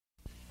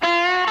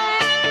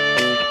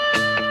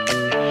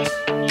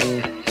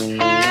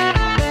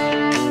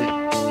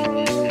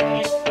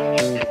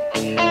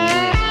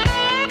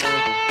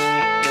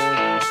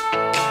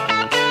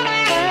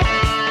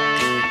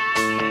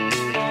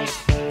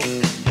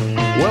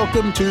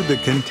Welcome to The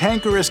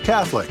Cantankerous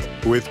Catholic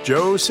with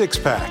Joe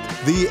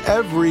Sixpack, the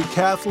every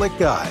Catholic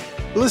guy.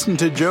 Listen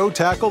to Joe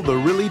tackle the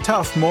really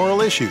tough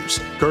moral issues,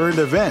 current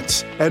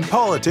events, and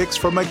politics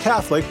from a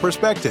Catholic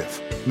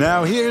perspective.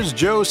 Now here's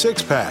Joe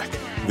Sixpack,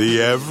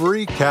 the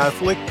every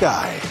Catholic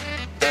guy.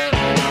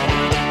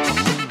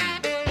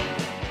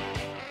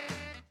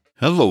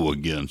 Hello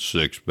again,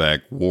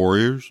 Sixpack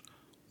Warriors.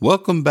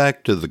 Welcome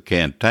back to The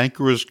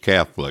Cantankerous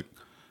Catholic,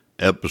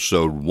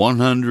 episode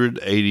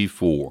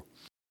 184.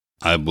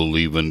 I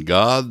believe in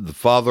God, the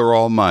Father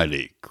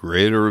Almighty,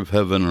 creator of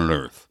heaven and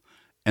earth,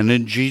 and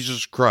in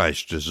Jesus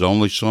Christ, his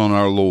only Son,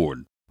 our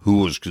Lord, who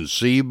was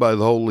conceived by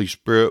the Holy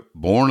Spirit,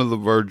 born of the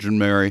Virgin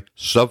Mary,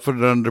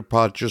 suffered under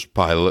Pontius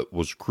Pilate,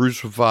 was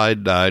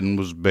crucified, died, and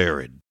was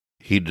buried.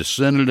 He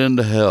descended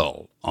into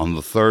hell. On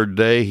the third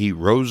day he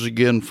rose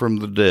again from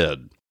the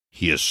dead.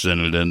 He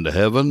ascended into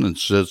heaven and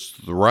sits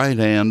at the right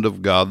hand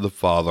of God the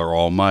Father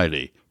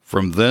Almighty.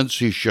 From thence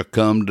he shall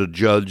come to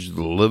judge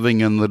the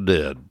living and the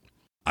dead.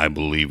 I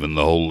believe in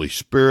the Holy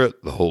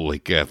Spirit, the Holy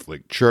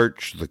Catholic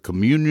Church, the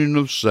communion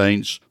of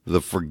saints, the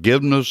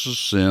forgiveness of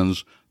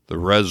sins, the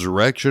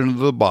resurrection of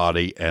the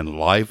body, and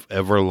life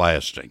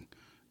everlasting.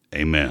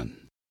 Amen.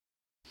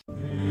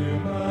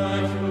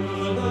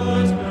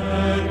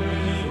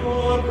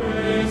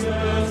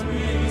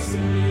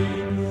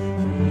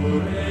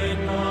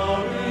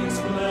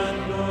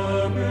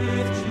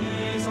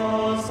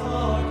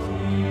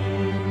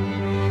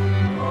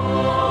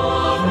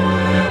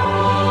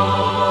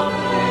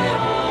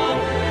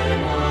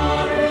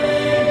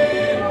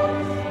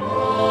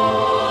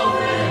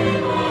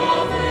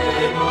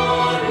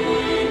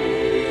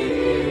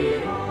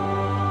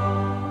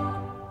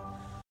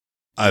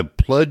 I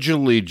pledge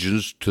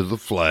allegiance to the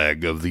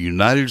flag of the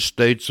United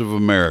States of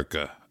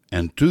America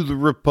and to the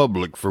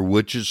republic for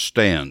which it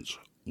stands,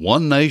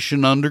 one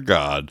nation under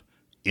God,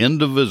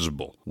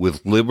 indivisible,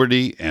 with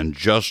liberty and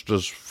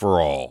justice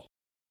for all.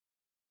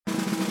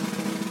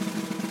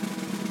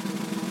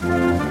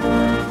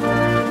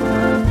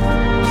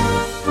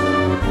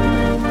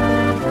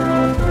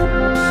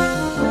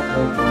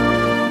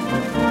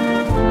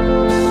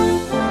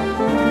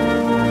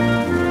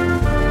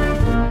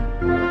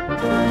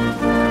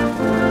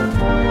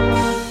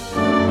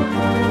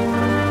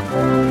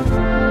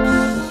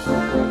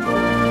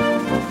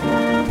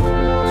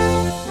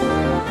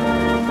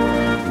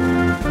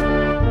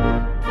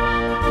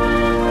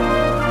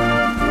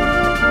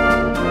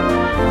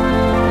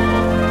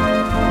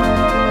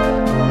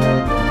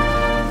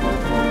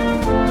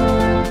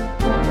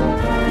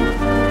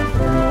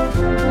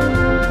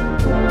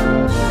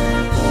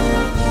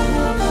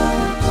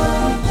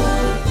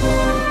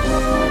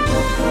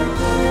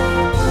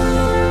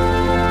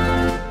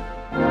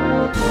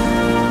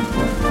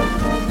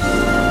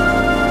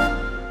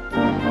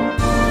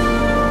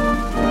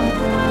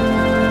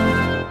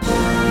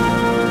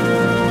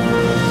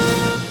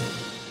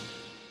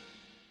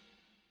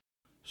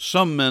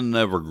 Some men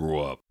never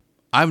grow up.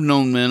 I've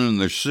known men in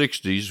their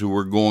 60s who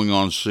were going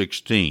on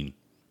 16.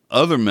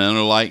 Other men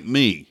are like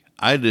me.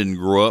 I didn't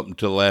grow up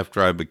until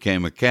after I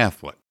became a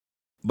Catholic.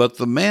 But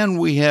the man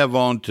we have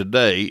on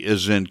today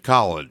is in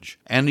college,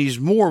 and he's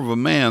more of a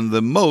man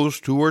than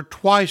most who are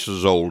twice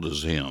as old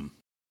as him.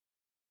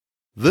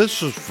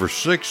 This is for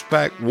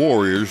six-pack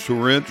warriors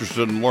who are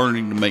interested in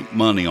learning to make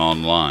money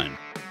online.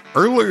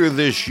 Earlier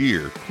this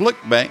year,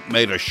 ClickBank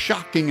made a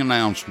shocking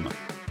announcement.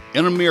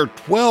 In a mere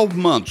 12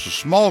 months, a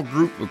small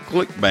group of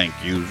ClickBank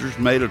users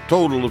made a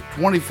total of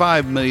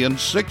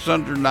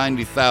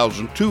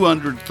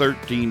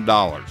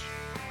 $25,690,213.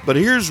 But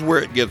here's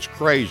where it gets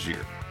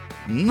crazier.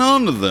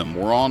 None of them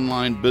were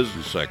online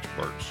business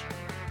experts.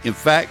 In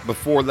fact,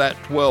 before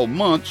that 12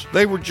 months,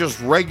 they were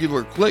just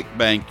regular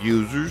ClickBank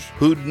users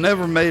who'd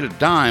never made a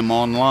dime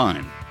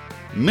online.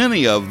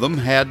 Many of them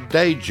had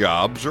day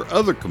jobs or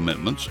other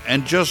commitments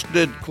and just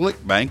did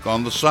ClickBank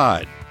on the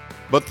side.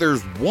 But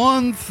there's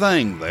one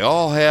thing they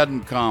all had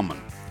in common.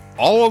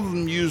 All of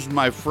them used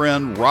my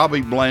friend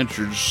Robbie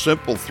Blanchard's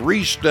simple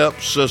 3-step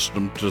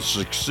system to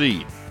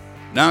succeed.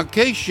 Now, in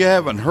case you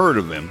haven't heard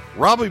of him,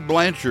 Robbie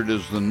Blanchard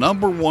is the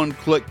 #1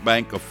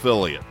 ClickBank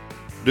affiliate.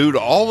 Due to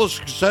all the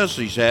success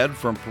he's had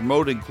from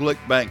promoting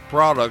ClickBank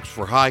products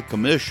for high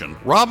commission,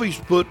 Robbie's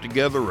put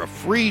together a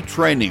free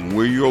training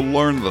where you'll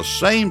learn the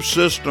same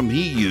system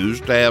he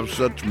used to have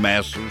such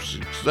massive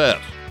success.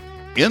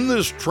 In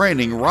this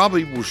training,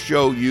 Robbie will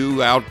show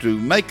you how to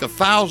make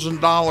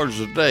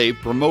 $1,000 a day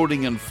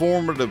promoting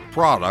informative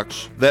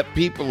products that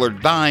people are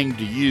dying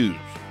to use,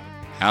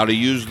 how to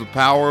use the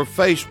power of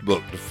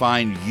Facebook to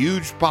find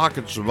huge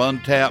pockets of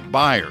untapped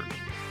buyers,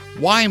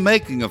 why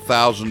making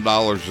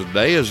 $1,000 a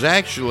day is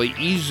actually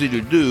easy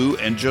to do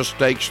and just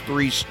takes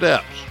 3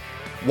 steps,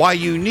 why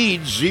you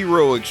need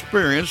zero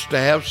experience to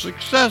have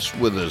success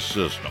with this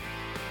system.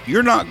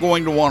 You're not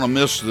going to want to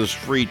miss this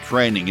free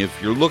training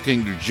if you're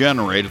looking to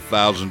generate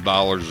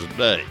 $1,000 a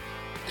day.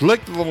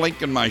 Click the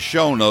link in my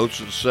show notes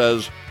that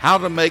says how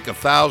to make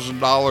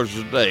 $1,000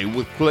 a day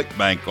with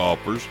ClickBank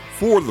offers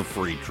for the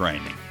free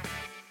training.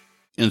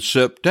 In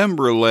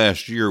September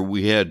last year,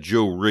 we had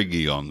Joe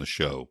Riggi on the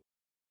show.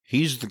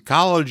 He's the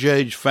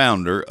college-age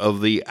founder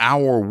of the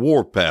Our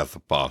Warpath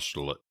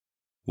Apostolate.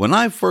 When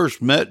I first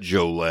met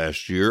Joe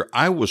last year,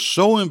 I was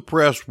so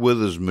impressed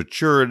with his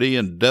maturity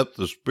and depth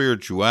of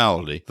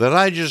spirituality that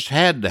I just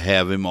had to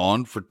have him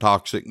on for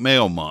Toxic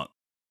Male Month.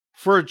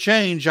 For a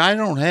change, I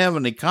don't have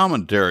any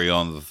commentary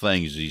on the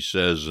things he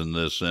says in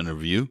this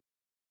interview.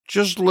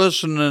 Just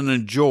listen and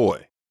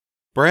enjoy.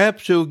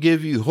 Perhaps he'll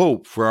give you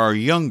hope for our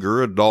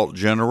younger adult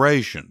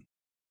generation.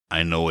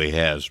 I know he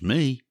has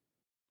me.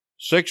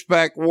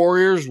 Six-Pack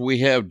Warriors, we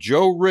have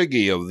Joe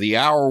Riggi of the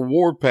Our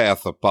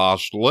Warpath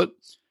Apostolate.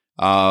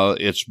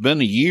 It's been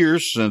a year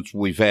since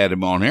we've had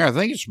him on here. I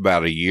think it's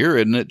about a year,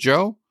 isn't it,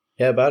 Joe?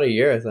 Yeah, about a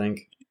year, I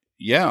think.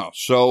 Yeah,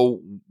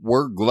 so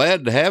we're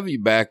glad to have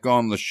you back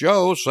on the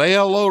show. Say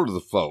hello to the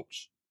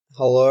folks.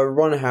 Hello,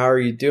 everyone. How are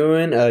you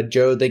doing?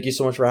 Joe, thank you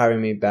so much for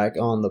having me back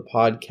on the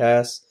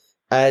podcast.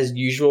 As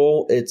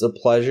usual, it's a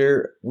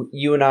pleasure.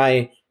 You and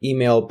I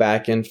email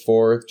back and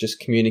forth, just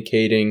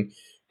communicating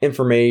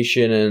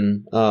information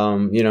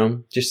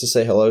and, just to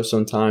say hello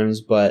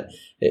sometimes. But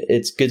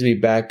it's good to be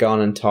back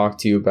on and talk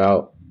to you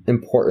about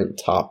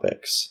important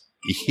topics.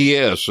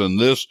 Yes, and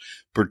this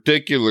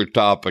particular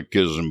topic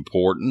is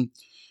important.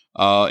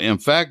 In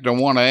fact, I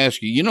want to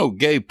ask you,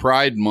 Gay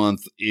Pride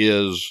Month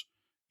is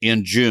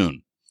in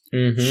June.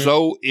 Mm-hmm.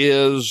 So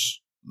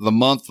is the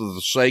month of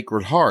the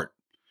Sacred Heart.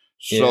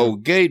 So yeah.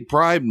 Gay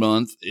Pride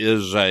Month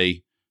is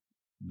a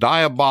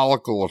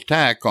diabolical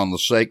attack on the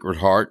Sacred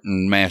Heart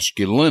and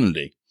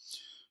masculinity.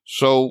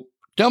 So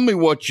tell me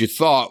what you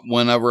thought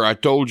whenever I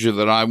told you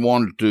that I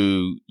wanted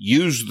to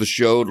use the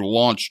show to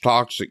launch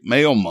Toxic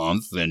Male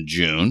Month in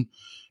June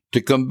to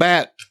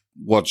combat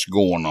what's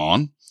going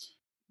on.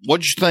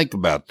 What'd you think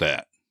about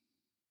that?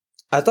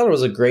 I thought it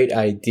was a great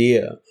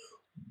idea.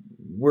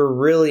 We're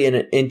really in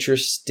an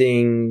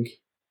interesting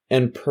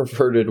and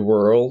perverted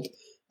world.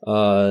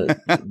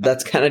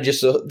 That's kind of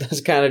just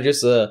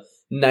a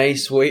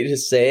nice way to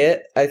say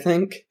it. I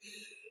think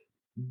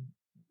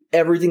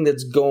everything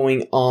that's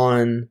going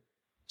on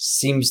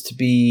seems to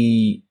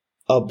be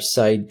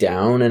upside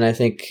down, and I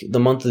think the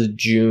month of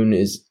June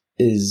is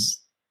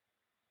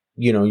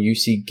you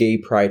see gay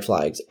pride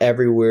flags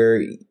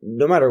everywhere,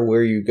 no matter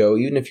where you go,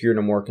 even if you're in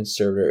a more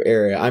conservative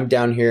area. I'm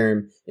down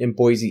here in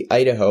Boise,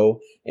 Idaho,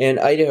 and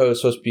Idaho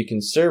is supposed to be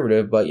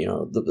conservative, but,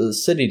 the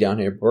city down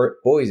here,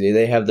 Boise,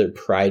 they have their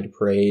pride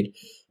parade.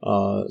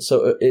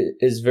 So it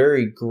is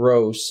very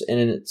gross, and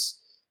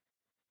it's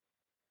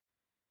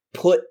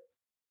put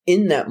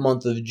in that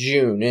month of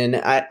June. And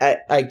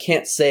I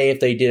can't say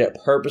if they did it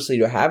purposely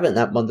to have it in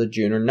that month of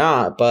June or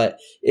not, but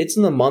it's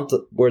in the month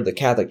where the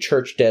Catholic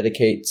Church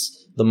dedicates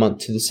the month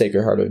to the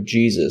Sacred Heart of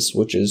Jesus,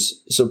 which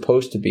is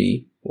supposed to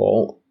be,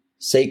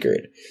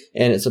 sacred.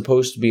 And it's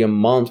supposed to be a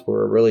month where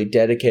we're really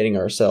dedicating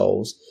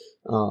ourselves.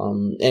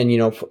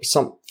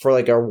 For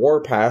like our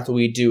Warpath,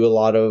 we do a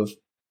lot of,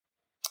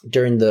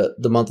 during the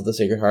month of the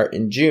Sacred Heart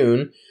in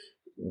June,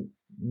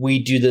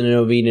 we do the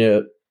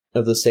novena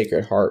of the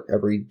Sacred Heart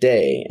every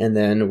day, and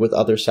then with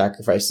other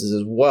sacrifices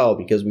as well,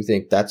 because we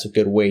think that's a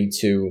good way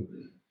to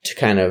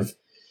kind of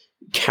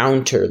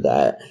counter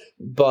that.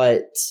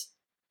 But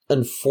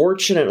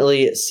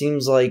unfortunately, it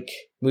seems like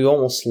we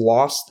almost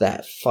lost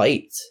that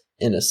fight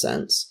in a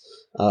sense,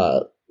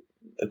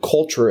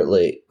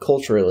 culturally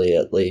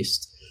at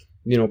least.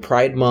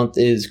 Pride Month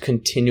is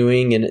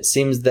continuing, and it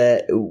seems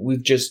that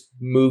we've just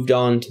moved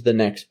on to the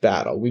next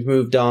battle. We've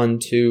moved on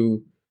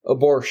to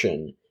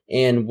abortion.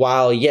 And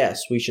while,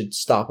 yes, we should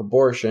stop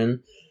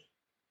abortion,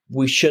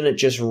 we shouldn't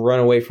just run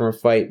away from a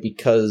fight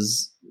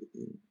because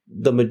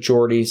the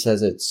majority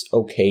says it's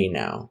okay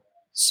now.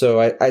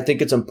 So I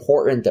think it's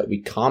important that we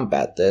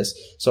combat this.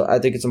 So I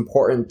think it's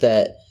important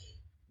that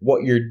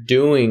what you're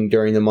doing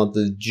during the month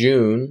of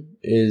June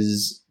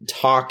is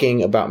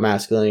talking about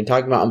masculinity,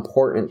 talking about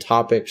important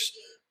topics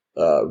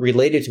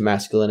related to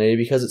masculinity,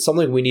 because it's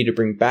something we need to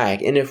bring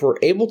back. And if we're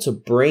able to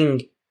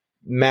bring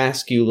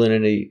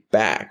masculinity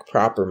back,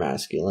 proper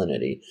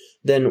masculinity,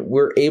 then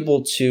we're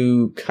able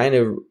to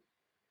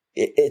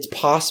it's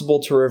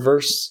possible to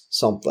reverse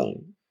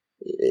something.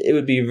 It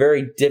would be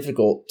very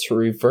difficult to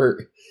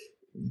revert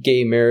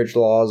gay marriage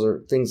laws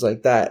or things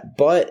like that,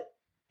 but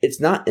it's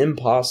not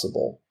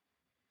impossible.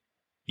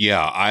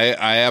 Yeah,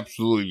 I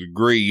absolutely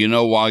agree.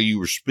 While you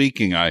were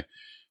speaking, I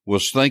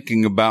was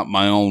thinking about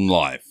my own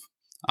life.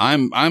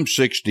 I'm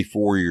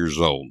 64 years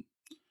old.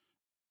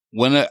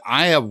 When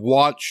I have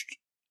watched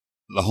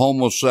the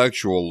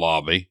homosexual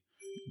lobby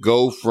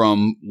go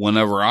from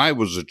whenever I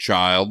was a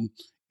child,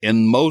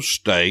 in most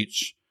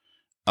states,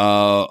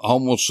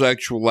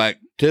 homosexual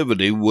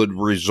activity would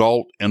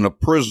result in a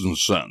prison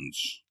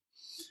sentence.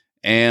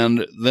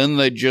 And then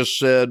they just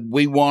said,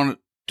 we want it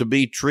to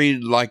be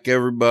treated like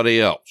everybody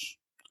else.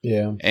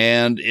 Yeah.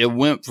 And it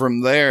went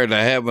from there to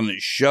having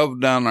it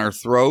shoved down our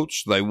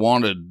throats. They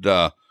wanted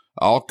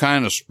all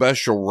kind of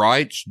special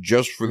rights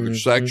just for their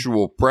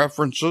sexual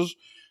preferences.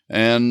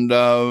 And,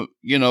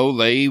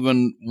 they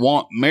even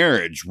want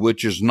marriage,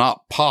 which is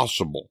not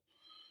possible.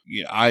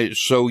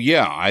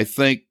 I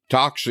think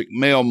Toxic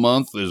Male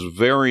Month is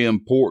very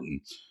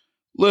important.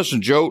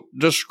 Listen, Joe,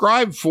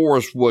 describe for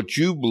us what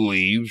you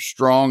believe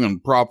strong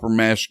and proper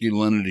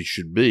masculinity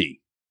should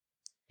be.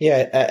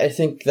 Yeah, I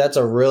think that's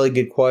a really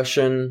good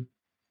question.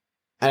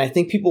 And I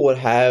think people would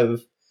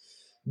have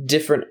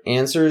different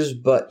answers,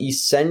 but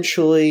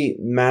essentially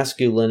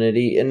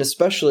masculinity, and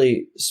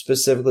especially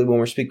specifically when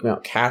we're speaking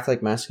about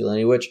Catholic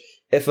masculinity, which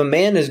if a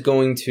man is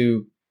going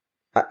to,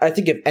 I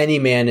think if any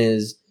man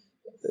is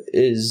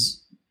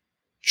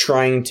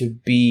trying to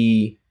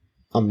be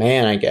a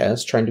man, I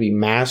guess, trying to be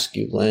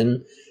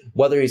masculine,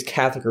 whether he's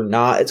Catholic or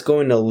not, it's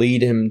going to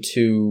lead him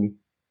to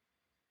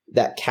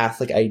that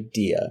Catholic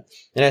idea.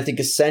 And I think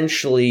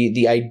essentially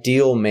the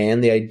ideal man,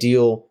 the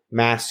ideal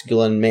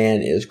masculine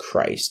man is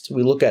Christ.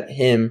 We look at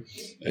him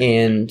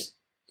and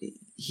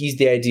he's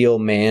the ideal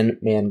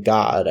man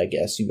God, I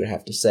guess you would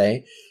have to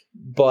say.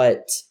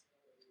 But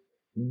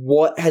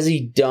what has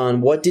he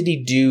done? What did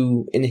he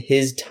do in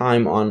his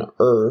time on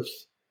earth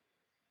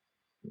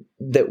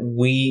that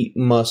we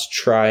must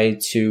try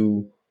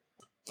to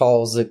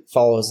follow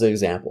his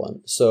example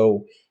in?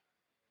 So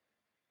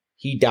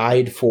he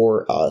died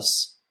for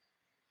us.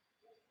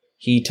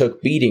 He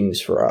took beatings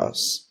for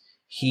us.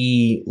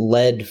 He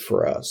led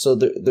for us. So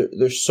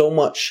there's so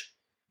much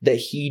that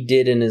he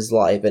did in his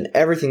life, and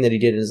everything that he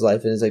did in his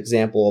life is an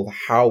example of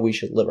how we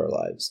should live our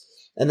lives.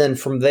 And then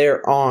from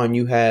there on,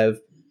 you have,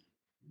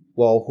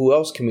 well, who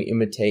else can we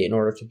imitate in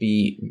order to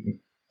be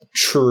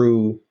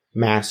true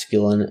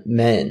masculine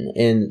men?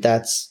 And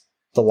that's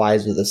the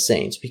lives of the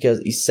saints,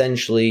 because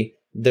essentially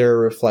they're a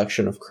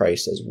reflection of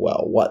Christ as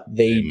well, what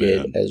they Amen.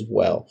 did as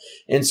well.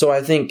 And so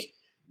I think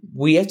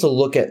we have to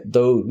look at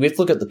those. We have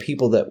to look at the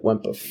people that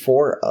went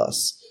before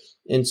us.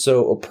 And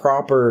so a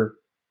proper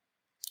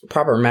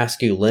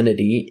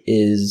masculinity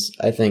is,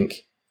 I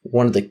think,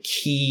 one of the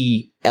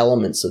key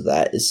elements of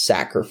that is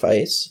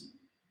sacrifice.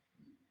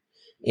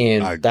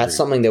 And that's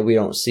something that we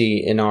don't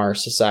see in our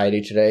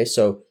society today.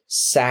 So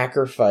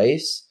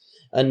sacrifice.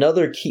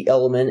 Another key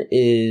element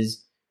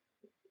is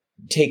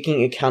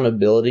taking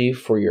accountability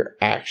for your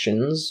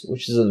actions,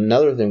 which is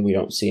another thing we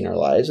don't see in our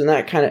lives. And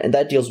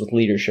that deals with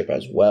leadership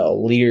as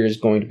well. Leader is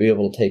going to be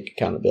able to take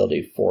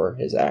accountability for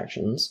his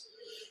actions.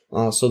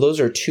 So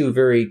those are two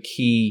very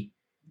key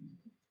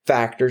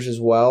factors as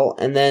well.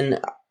 And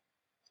then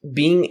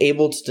being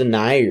able to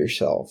deny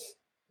yourself,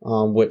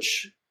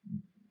 which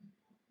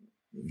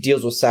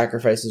deals with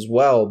sacrifice as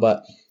well.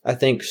 But I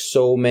think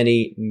so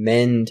many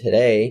men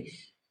today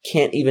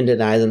can't even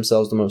deny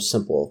themselves the most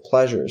simple of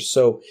pleasures.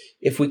 So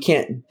if we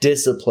can't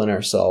discipline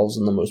ourselves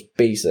in the most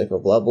basic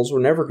of levels,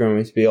 we're never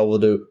going to be able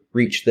to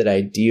reach that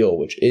ideal,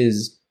 which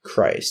is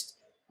Christ.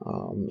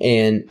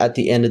 And at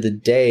the end of the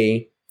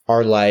day,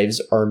 our lives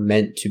are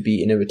meant to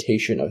be an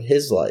imitation of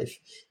his life.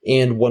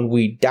 And when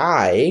we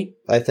die,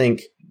 I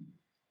think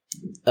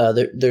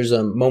there's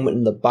a moment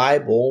in the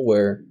Bible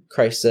where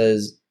Christ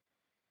says,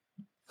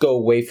 "Go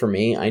away from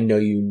me, I know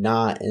you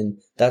not." And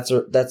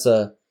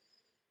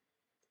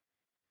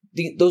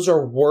those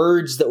are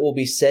words that will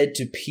be said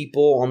to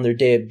people on their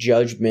day of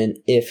judgment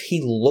if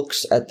he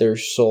looks at their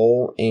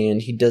soul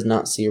and he does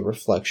not see a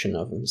reflection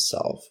of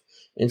himself.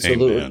 And so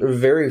they're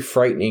very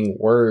frightening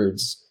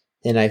words.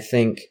 And I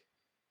think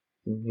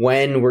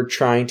when we're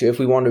if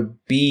we want to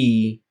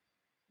be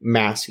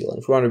masculine,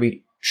 if we want to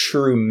be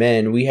true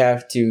men, we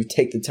have to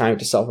take the time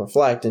to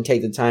self-reflect and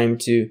take the time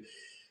to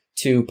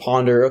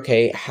ponder,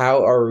 okay,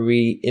 how are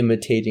we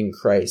imitating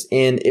Christ?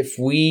 And if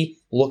we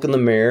look in the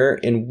mirror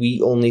and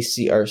we only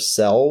see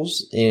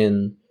ourselves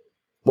in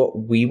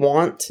what we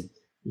want,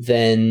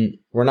 then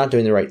we're not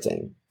doing the right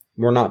thing.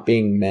 We're not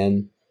being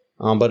men.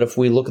 But if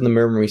we look in the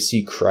mirror and we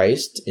see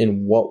Christ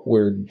in what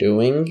we're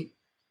doing,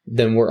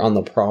 then we're on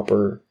the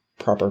proper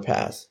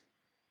path.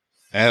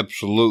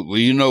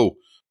 Absolutely. You know,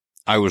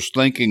 I was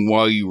thinking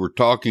while you were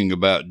talking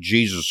about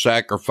Jesus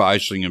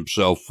sacrificing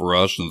himself for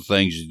us and the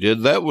things he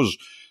did, that was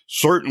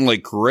certainly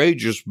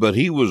courageous, but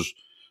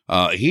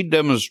he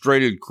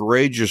demonstrated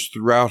courageous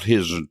throughout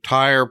his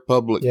entire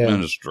public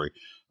ministry.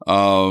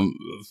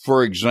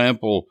 For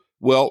example,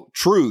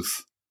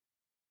 truth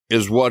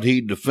is what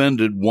he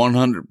defended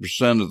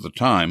 100% of the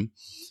time.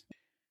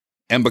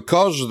 And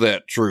because of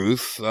that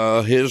truth,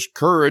 his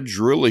courage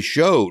really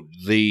showed.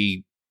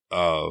 He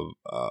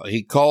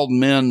called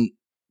men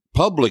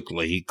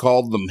publicly. He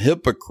called them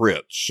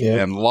hypocrites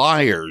and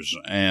liars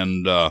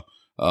and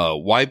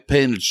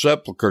white-painted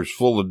sepulchres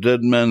full of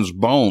dead men's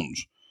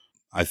bones.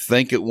 I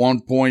think at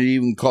one point he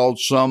even called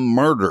some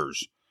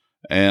murderers.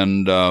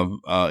 And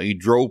he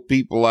drove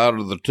people out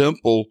of the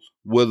temple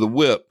with a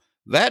whip.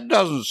 That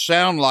doesn't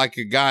sound like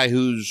a guy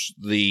who's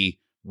the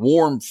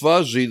warm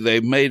fuzzy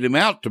they've made him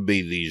out to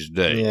be these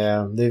days.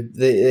 Yeah,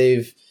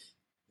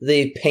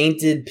 they've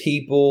painted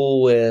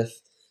people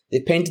they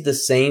painted the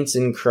saints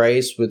in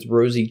Christ with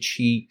rosy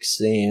cheeks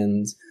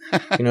and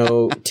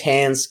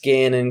tan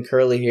skin and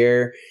curly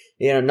hair.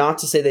 Not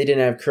to say they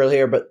didn't have curly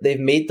hair, but they've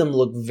made them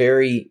look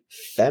very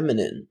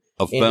feminine.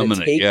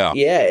 Effeminate,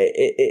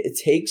 it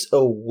takes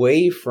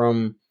away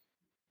from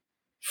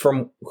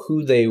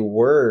who they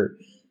were.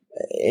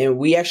 And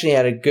we actually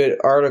had a good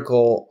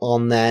article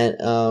on that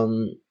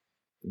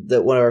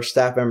that one of our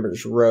staff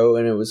members wrote,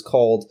 and it was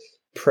called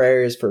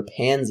Prayers for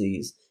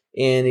Pansies.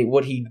 And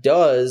what he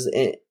does,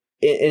 and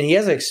he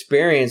has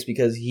experience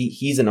because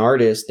he's an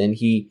artist and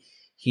he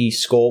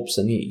sculpts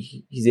and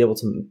he's able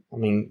to, I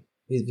mean,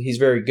 he's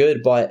very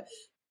good, but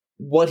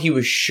what he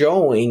was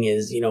showing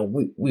is,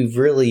 we've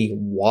really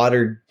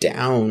watered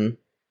down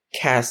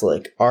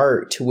Catholic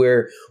art to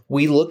where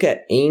we look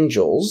at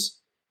angels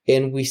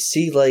and we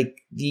see like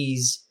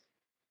these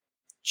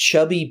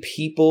chubby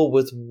people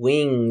with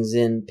wings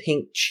and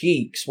pink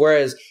cheeks.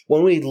 Whereas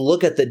when we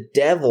look at the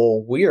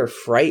devil, we are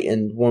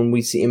frightened when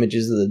we see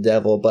images of the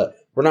devil, but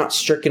we're not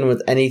stricken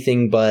with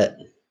anything but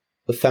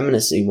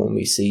effeminacy when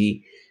we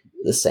see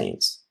the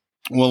saints.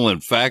 Well, in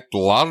fact, a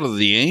lot of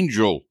the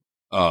angel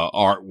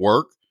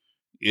artwork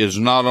is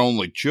not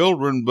only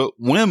children, but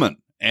women.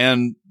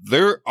 And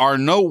there are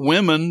no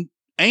women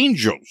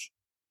angels.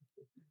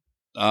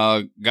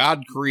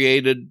 God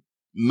created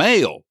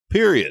male,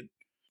 period.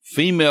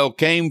 Female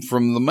came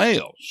from the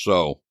male.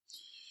 So,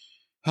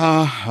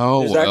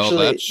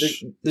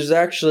 there's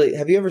actually,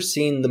 have you ever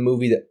seen the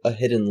movie A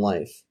Hidden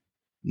Life?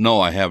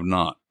 No, I have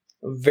not.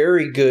 A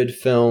very good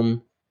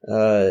film.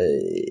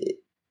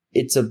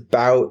 It's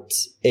about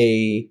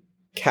a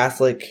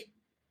Catholic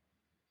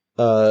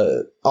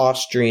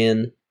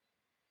Austrian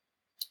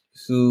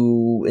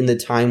who, in the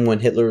time when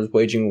Hitler was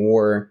waging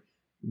war,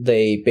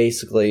 they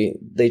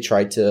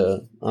tried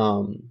to,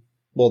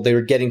 they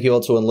were getting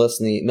people to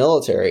enlist in the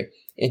military,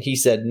 and he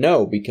said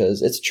no,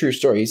 because it's a true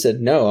story. He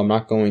said, no, I'm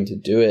not going to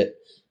do it.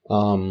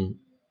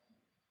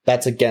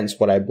 That's against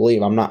what I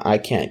believe. I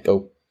can't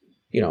go,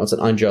 it's an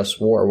unjust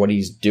war, what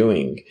he's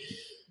doing.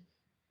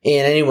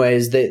 And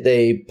anyways,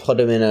 they put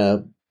him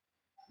in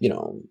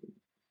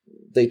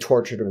they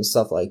tortured him and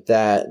stuff like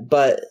that.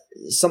 But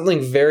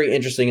something very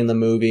interesting in the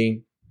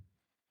movie,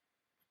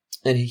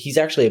 and he's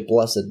actually a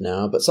blessed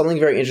now, but something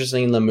very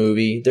interesting in the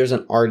movie, there's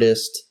an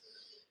artist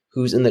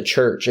who's in the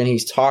church, and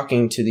he's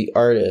talking to the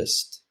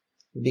artist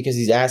because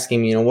he's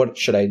asking, what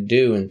should I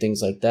do and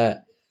things like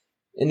that.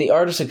 And the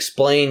artist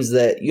explains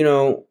that,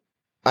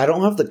 I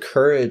don't have the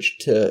courage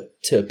to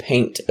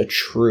paint a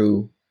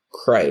true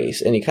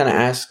Christ. And he kind of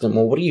asked him,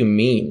 well, what do you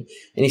mean?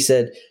 And he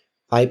said,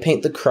 I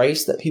paint the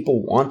Christ that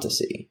people want to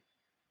see.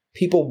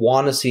 People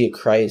want to see a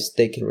Christ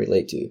they can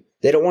relate to.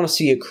 They don't want to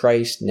see a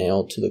Christ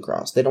nailed to the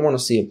cross. They don't want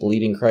to see a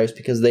bleeding Christ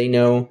because they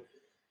know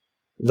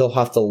they'll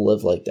have to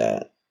live like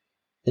that.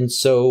 And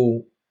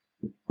so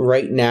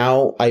right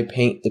now I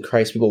paint the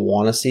Christ people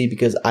want to see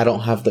because I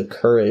don't have the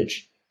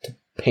courage to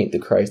paint the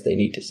Christ they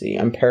need to see.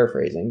 I'm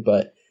paraphrasing,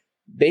 but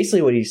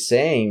basically what he's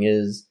saying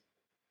is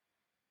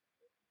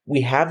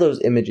we have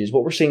those images.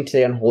 What we're seeing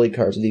today on holy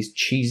cards are these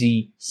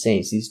cheesy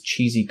saints, these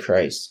cheesy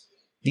Christs.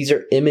 These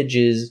are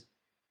images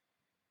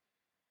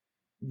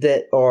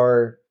that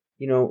are,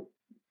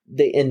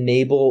 they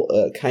enable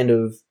a kind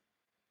of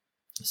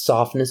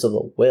softness of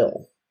the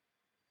will.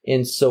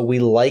 And so we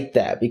like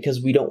that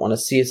because we don't want to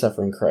see a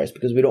suffering Christ,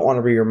 because we don't want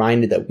to be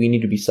reminded that we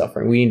need to be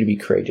suffering. We need to be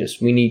courageous.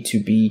 We need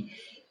to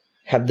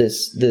have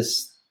this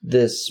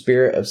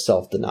spirit of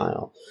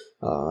self-denial.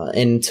 And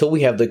until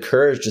we have the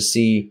courage to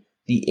see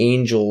the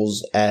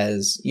angels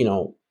as,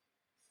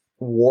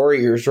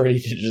 warriors ready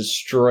to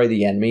destroy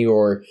the enemy,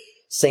 or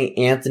Saint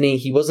Anthony,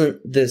 he wasn't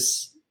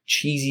this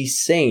cheesy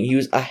saint. He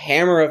was a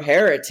hammer of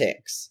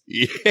heretics.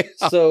 Yeah.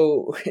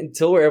 So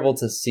until we're able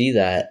to see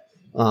that,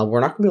 we're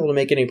not going to be able to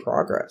make any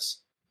progress.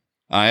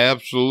 I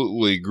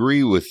absolutely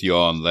agree with you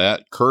on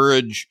that.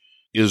 Courage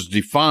is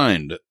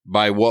defined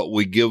by what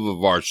we give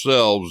of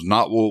ourselves,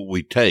 not what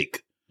we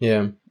take.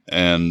 Yeah.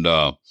 And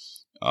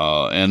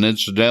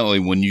incidentally,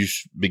 when you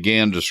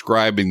began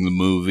describing the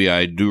movie,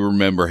 I do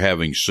remember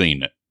having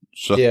seen it.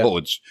 So yeah.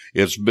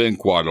 It's been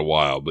quite a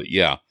while, but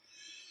yeah.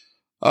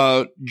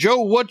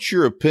 Joe, what's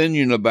your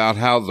opinion about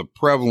how the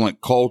prevalent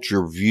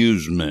culture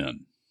views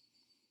men?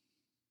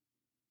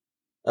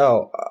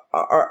 Oh,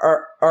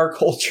 our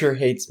culture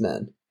hates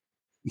men.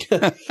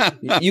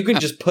 You can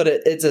just put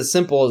it, it's as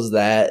simple as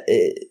that.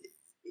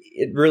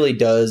 It really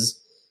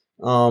does.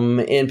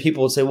 And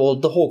people would say, well,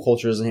 the whole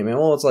culture doesn't hate men.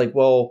 Well, it's like,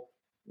 well,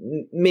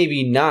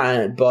 maybe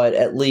not, but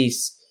at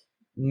least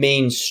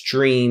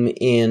mainstream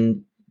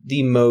in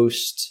the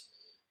most,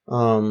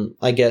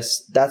 I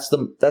guess that's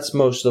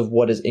most of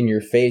what is in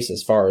your face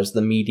as far as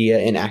the media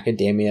and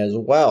academia as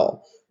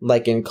well.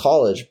 Like in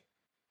college,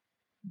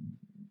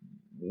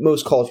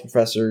 most college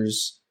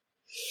professors,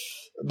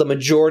 the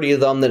majority of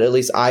them that at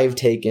least I've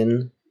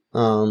taken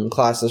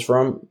classes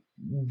from,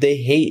 they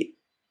hate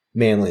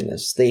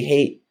manliness. They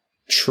hate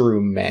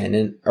true men,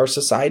 and our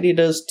society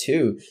does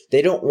too.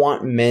 They don't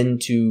want men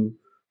to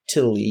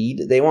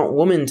lead. They want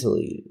women to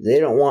lead. They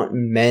don't want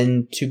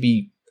men to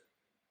be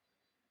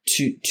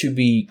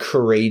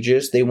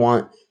courageous. They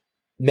want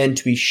men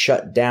to be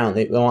shut down.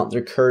 They want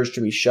their courage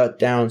to be shut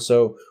down.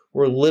 So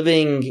we're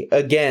living,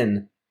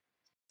 again,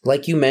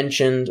 like you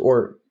mentioned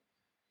earlier,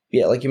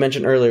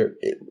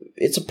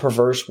 it's a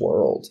perverse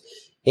world.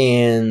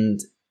 And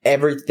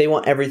they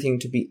want everything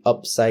to be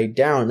upside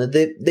down.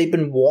 They've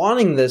been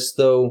wanting this,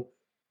 though,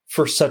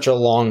 for such a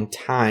long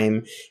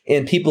time,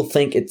 and people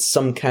think it's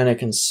some kind of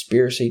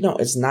conspiracy. No,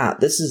 it's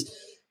not.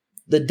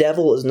 The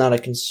devil is not a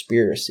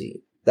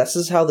conspiracy. This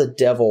is how the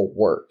devil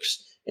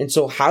works. And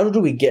so how do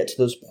we get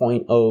to this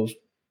point of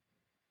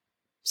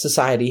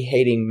society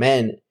hating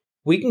men?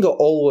 We can go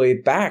all the way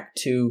back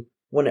to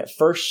when it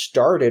first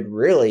started,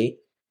 really.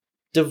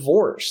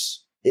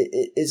 Divorce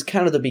is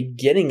kind of the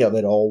beginning of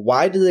it all.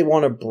 Why do they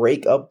want to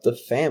break up the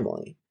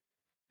family?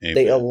 Amen.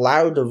 They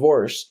allow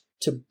divorce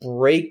to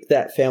break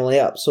that family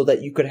up so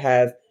that you could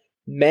have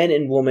men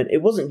and women.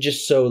 It wasn't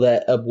just so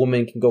that a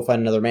woman can go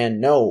find another man.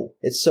 No,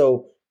 it's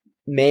so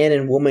man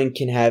and woman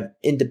can have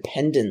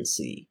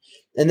independency.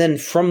 And then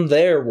from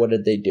there, what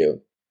did they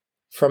do?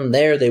 From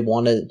there, they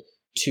wanted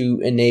to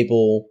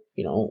enable,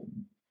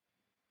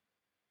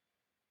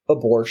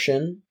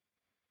 abortion.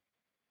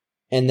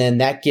 And then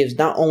that gives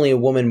not only a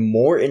woman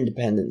more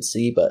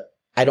independency, but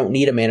I don't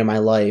need a man in my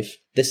life.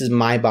 This is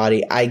my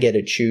body. I get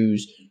to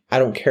choose. I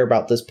don't care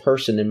about this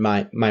person in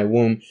my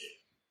womb.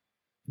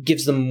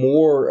 Gives them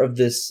more of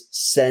this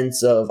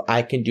sense of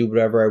I can do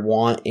whatever I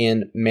want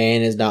and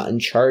man is not in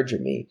charge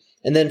of me.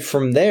 And then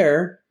from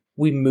there,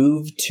 we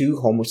move to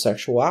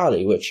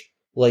homosexuality, which,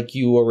 like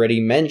you already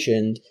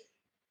mentioned,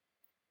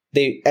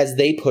 as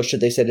they pushed it,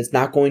 they said it's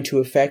not going to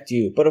affect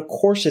you. But of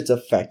course it's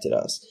affected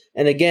us.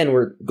 And again,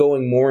 we're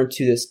going more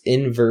into this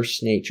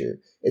inverse nature.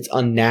 It's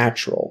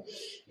unnatural.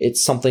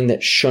 It's something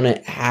that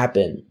shouldn't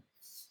happen.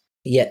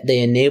 Yet they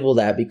enable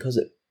that because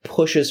it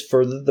pushes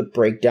further the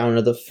breakdown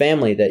of the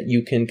family, that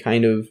you can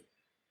kind of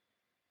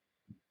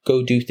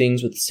go do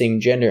things with the same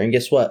gender. And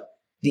guess what?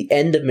 The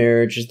end of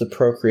marriage is the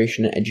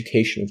procreation and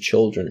education of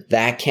children.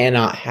 That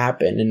cannot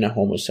happen in a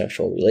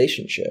homosexual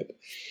relationship.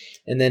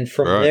 And then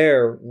from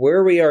there,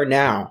 where we are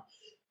now,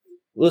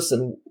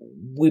 listen,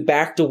 we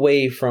backed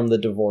away from the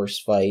divorce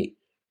fight.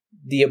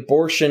 The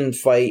abortion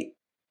fight,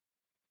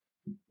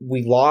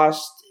 we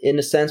lost in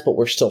a sense, but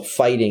we're still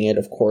fighting it,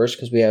 of course,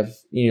 because we have,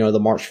 the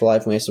March for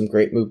Life, and we have some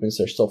great movements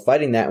that are still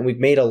fighting that. And we've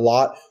made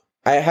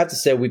I have to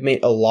say, we've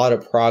made a lot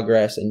of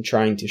progress in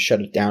trying to shut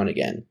it down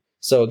again.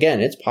 So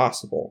again, it's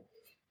possible.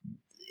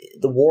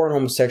 The war on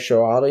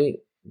homosexuality,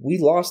 we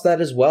lost that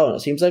as well. And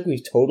it seems like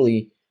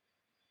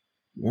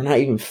we're not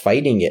even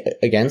fighting it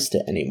against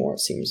it anymore, it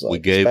seems like. We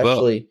gave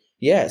up.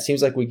 Yeah, it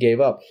seems like we gave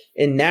up.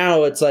 And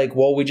now it's like,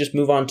 well, we just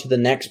move on to the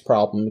next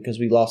problem because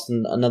we lost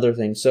another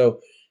thing.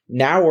 So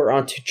now we're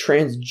on to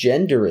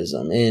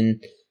transgenderism.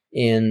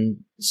 And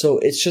so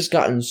it's just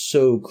gotten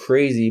so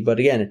crazy. But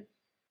again,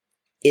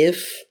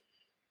 if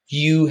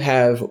you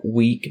have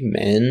weak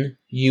men,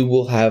 you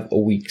will have a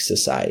weak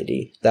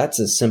society. That's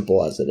as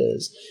simple as it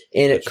is.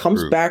 And it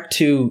comes back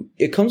to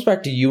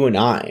you and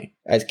I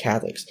as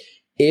Catholics.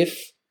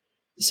 If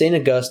St.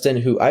 Augustine,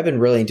 who I've been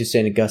really into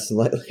St. Augustine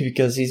lately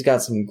because he's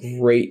got some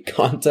great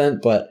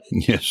content, but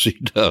yes, he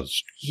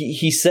does.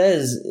 He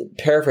says,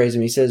 paraphrase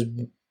him, he says,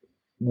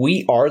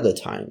 we are the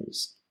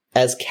times.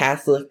 As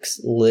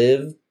Catholics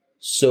live,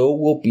 so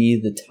will be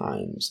the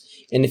times.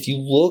 And if you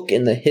look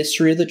in the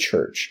history of the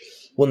church,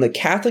 when the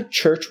Catholic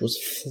Church was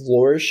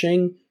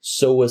flourishing,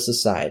 so was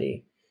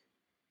society.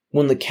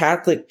 When the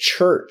Catholic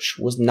Church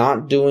was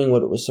not doing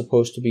what it was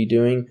supposed to be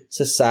doing,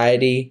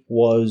 society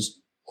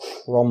was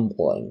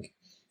crumbling.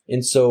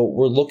 And so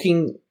we're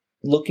looking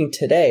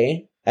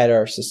today at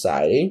our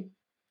society.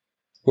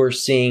 We're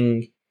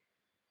seeing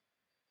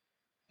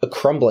a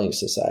crumbling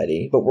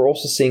society, but we're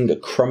also seeing a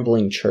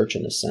crumbling church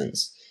in a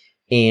sense.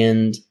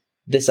 And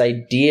this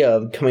idea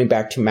of coming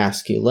back to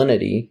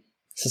masculinity,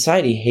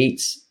 society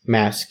hates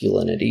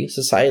masculinity.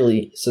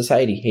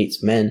 Society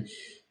hates men,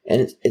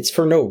 and it's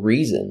for no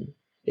reason.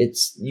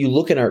 You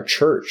look in our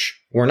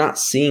church, we're not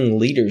seeing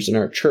leaders in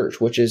our church,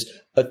 which is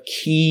a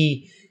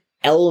key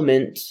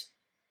element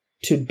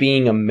to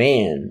being a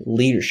man: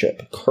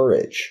 leadership,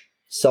 courage,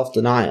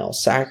 self-denial,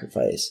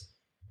 sacrifice.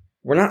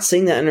 We're not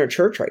seeing that in our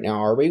church right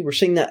now, are we? We're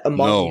seeing that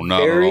among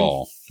very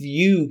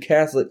few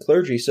Catholic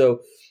clergy.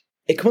 So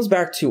it comes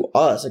back to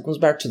us. It comes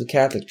back to the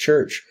Catholic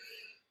Church.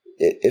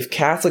 If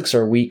Catholics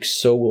are weak,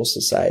 so will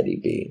society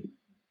be.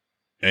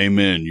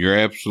 Amen. You're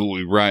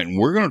absolutely right. And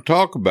we're going to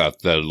talk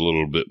about that a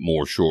little bit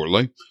more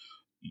shortly.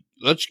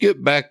 Let's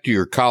get back to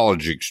your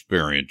college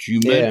experience. You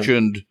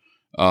mentioned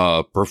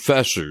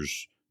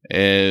professors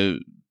and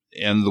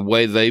the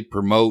way they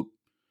promote.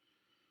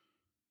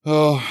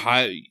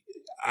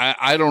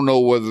 I don't know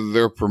whether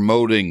they're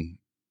promoting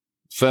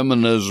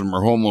feminism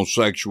or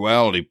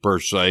homosexuality per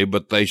se,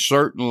 but they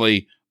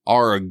certainly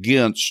are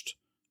against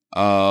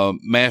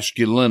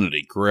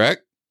masculinity,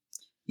 correct?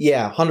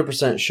 Yeah,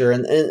 100% sure.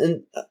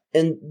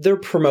 And they're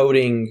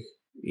promoting,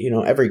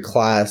 every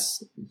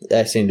class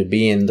I seem to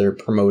be in, they're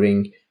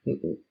promoting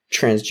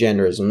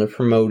transgenderism. They're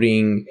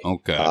promoting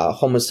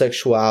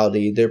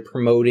homosexuality. They're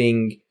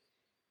promoting,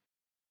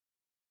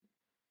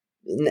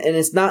 and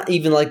it's not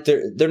even like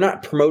they're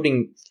not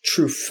promoting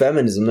true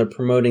feminism. They're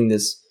promoting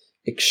this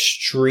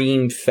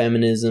extreme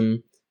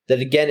feminism that,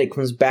 again, it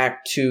comes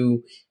back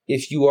to,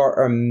 if you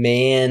are a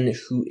man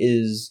who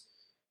is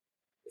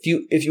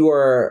if you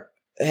are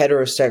a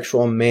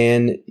heterosexual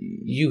man,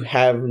 you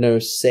have no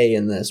say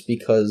in this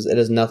because it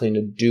has nothing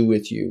to do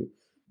with you.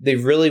 They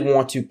really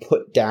want to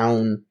put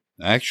down.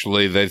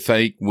 Actually, they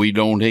think we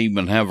don't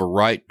even have a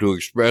right to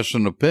express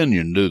an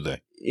opinion, do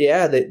they?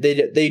 Yeah,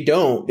 they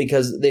don't,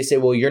 because they say,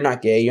 well, you're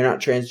not gay, you're not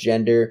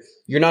transgender,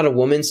 you're not a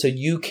woman, so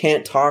you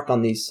can't talk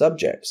on these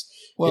subjects.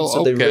 Well, and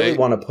so they really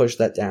want to push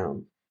that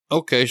down.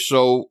 Okay,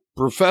 so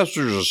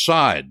professors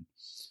aside,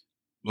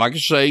 like I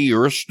say,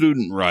 you're a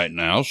student right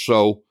now,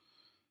 so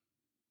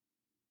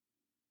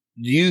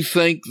do you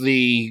think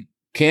the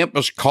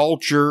campus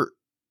culture,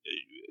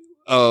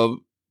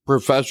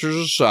 professors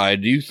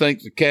aside, do you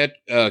think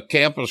the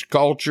campus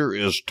culture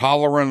is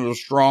tolerant of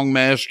strong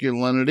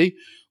masculinity,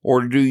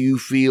 or do you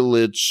feel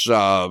it's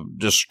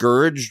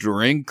discouraged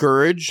or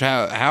encouraged?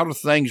 How do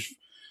things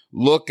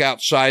look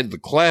outside the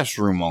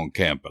classroom on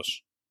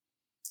campus?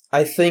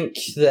 I think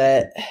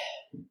that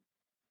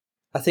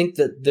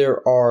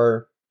there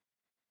are,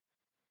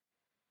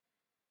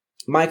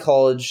 my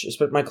college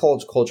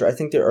culture, I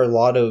think there are a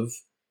lot of,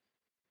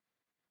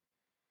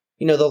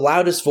 the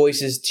loudest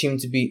voices tend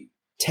to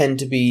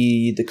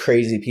be the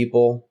crazy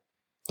people,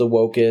 the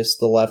wokest,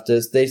 the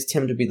leftists. They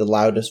tend to be the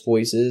loudest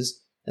voices.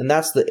 And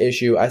that's the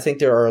issue. I think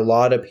there are a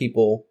lot of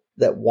people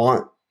that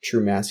want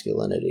true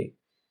masculinity.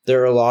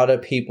 There are a lot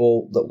of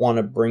people that want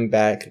to bring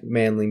back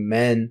manly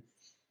men.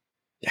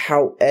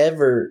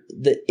 However,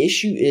 the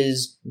issue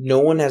is no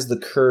one has the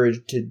courage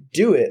to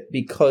do it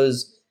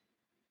because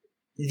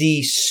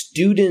the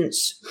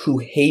students who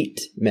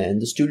hate men,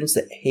 the students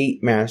that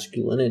hate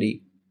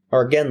masculinity,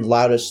 are, again, the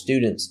loudest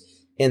students.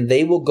 And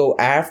they will go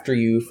after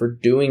you for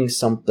doing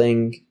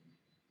something,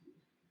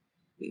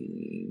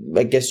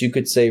 I guess you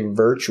could say,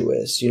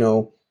 virtuous.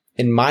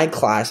 In my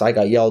class, I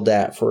got yelled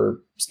at for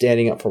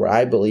standing up for what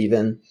I believe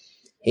in.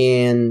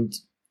 And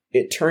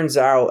it turns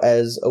out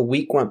as a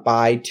week went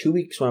by, 2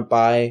 weeks went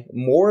by,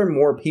 more and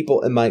more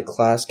people in my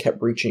class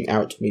kept reaching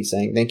out to me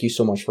saying, thank you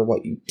so much for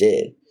what you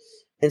did.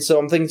 And so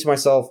I'm thinking to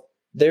myself,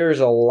 there's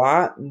a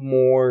lot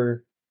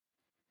more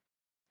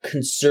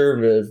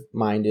conservative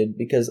minded,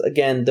 because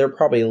again, they're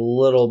probably a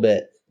little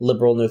bit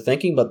liberal in their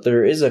thinking, but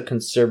there is a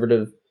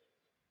conservative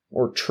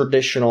or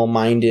traditional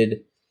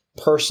minded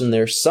person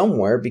there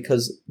somewhere,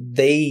 because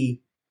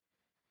they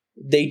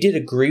did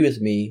agree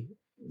with me.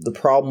 The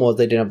problem was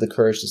they didn't have the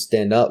courage to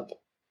stand up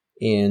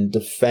and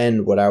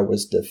defend what I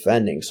was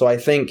defending. So I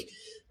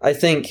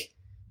guess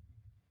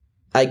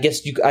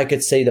I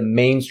could say the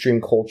mainstream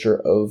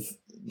culture of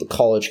the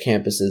college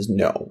campuses,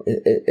 no,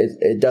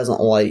 it doesn't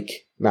like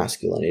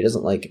masculinity. It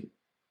doesn't like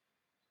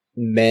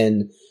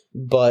men.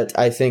 But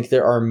I think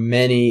there are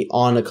many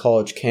on a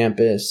college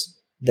campus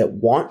that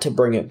want to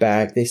bring it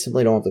back. They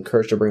simply don't have the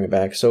courage to bring it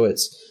back. So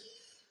it's,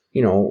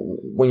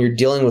 when you're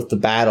dealing with the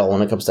battle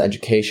when it comes to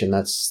education,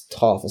 that's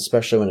tough,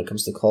 especially when it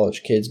comes to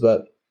college kids.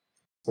 But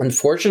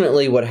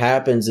unfortunately, what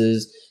happens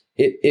is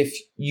if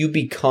you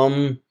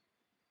become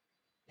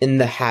in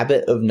the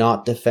habit of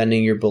not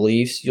defending your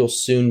beliefs, you'll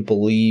soon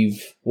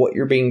believe what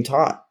you're being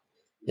taught.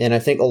 And I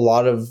think a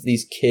lot of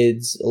these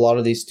kids, a lot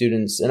of these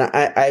students, and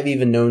I've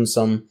even known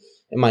some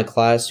in my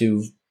class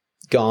who've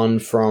gone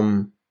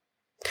from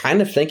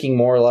kind of thinking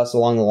more or less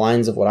along the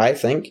lines of what I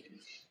think,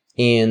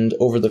 and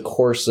over the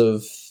course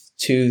of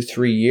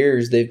 2-3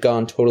 years, they've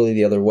gone totally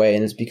the other way.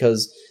 And it's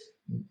because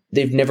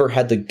they've never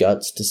had the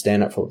guts to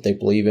stand up for what they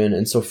believe in.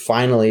 And so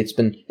finally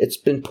it's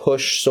been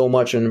pushed so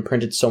much and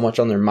imprinted so much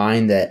on their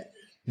mind that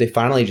they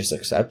finally just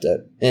accept it.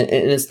 And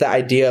it's the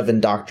idea of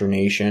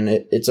indoctrination.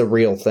 It's a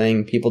real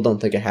thing. People don't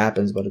think it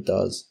happens, but it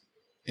does.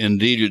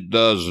 Indeed it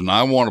does. And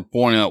I want to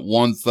point out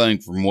one thing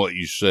from what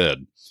you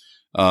said.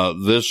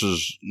 This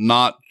is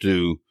not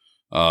to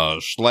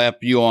slap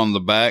you on the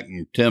back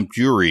and tempt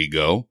your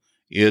ego.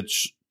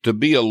 It's to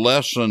be a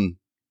lesson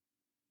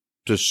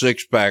to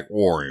six-pack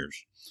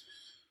warriors.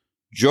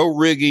 Joe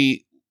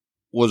Riggi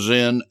was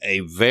in a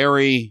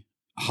very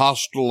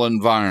hostile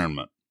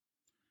environment.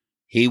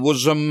 He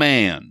was a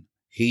man.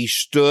 He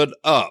stood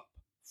up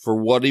for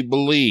what he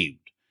believed.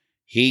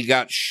 He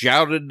got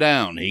shouted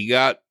down. He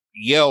got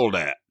yelled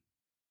at.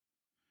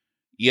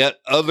 Yet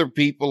other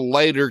people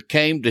later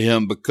came to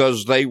him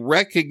because they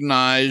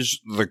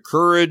recognized the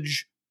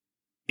courage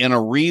in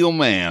a real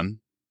man,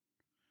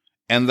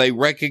 and they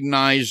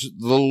recognized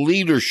the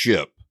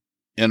leadership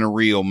in a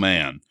real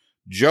man.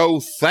 Joe,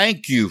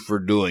 thank you for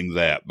doing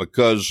that,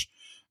 because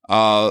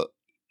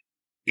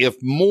if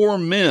more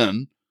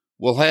men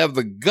will have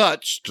the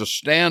guts to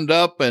stand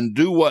up and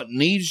do what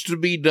needs to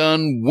be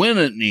done when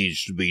it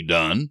needs to be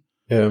done,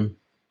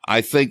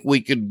 I think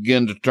we could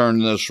begin to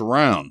turn this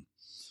around.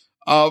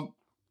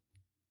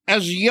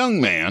 As a young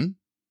man,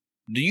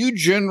 do you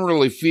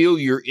generally feel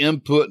your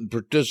input and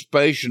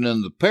participation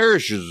in the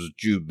parishes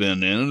that you've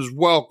been in is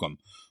welcome?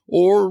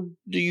 Or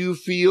do you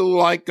feel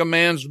like a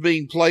man's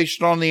being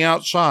placed on the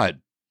outside?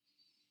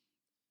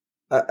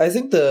 I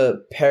think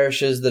the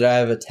parishes that I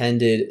have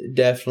attended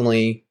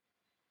definitely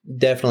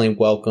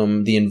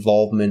welcome the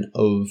involvement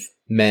of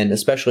men,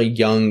 especially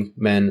young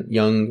men,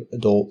 young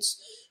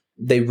adults.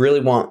 They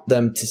really want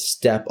them to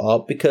step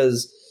up,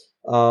 because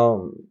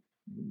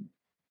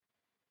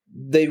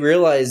they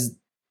realize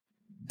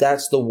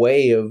that's the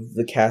way of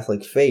the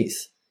Catholic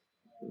faith.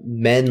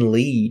 Men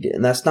lead,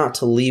 and that's not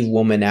to leave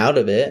women out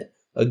of it.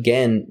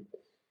 Again,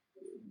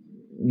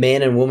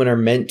 man and woman are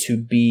meant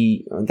to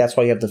be, that's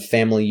why you have the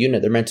family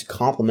unit. They're meant to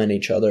complement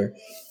each other.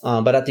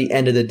 But at the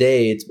end of the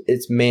day,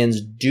 it's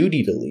man's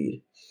duty to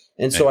lead.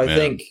 And so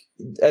Amen.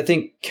 I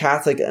think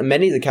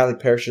many of the Catholic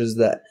parishes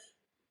that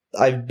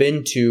I've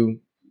been to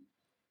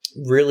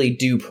really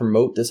do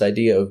promote this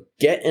idea of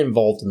get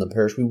involved in the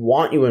parish. We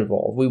want you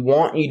involved. We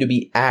want you to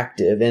be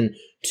active and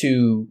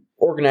to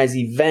organize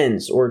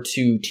events or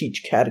to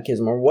teach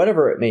catechism or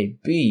whatever it may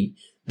be.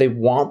 They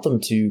want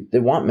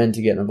men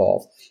to get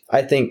involved.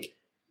 I think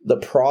the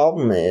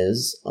problem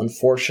is,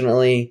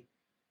 unfortunately,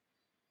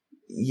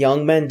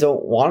 young men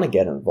don't want to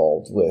get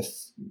involved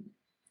with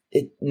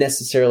it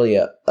necessarily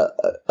a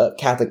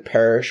Catholic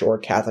parish or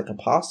a Catholic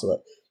apostolate.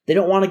 They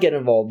don't want to get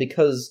involved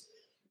because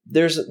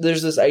there's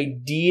this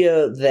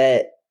idea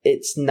that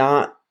it's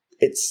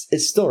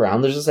still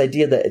around. There's this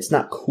idea that it's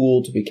not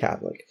cool to be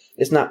Catholic.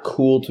 It's not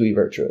cool to be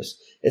virtuous.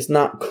 It's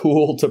not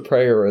cool to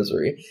pray a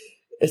rosary.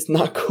 It's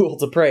not cool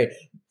to pray.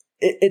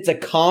 It's a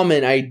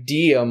common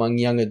idea among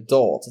young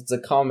adults.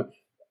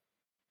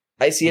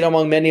 I see it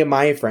among many of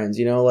my friends,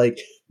 like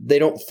they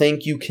don't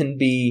think you can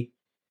be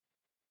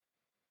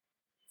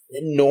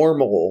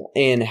normal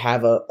and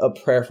have a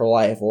prayer for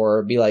life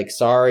or be like,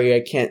 sorry, I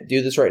can't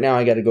do this right now.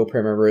 I got to go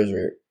pray my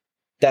rosary.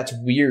 That's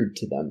weird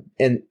to them.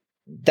 And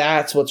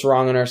that's what's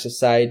wrong in our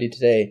society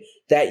today.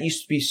 That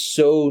used to be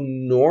so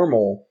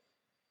normal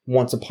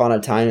once upon a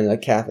time in the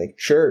Catholic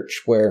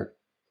Church where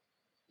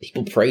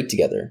people prayed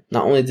together.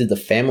 Not only did the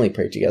family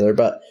pray together,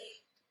 but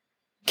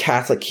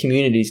Catholic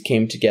communities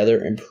came together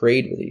and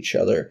prayed with each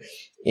other.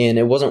 And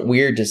it wasn't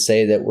weird to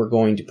say that we're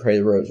going to pray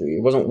the rosary.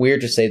 It wasn't weird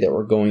to say that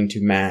we're going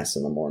to Mass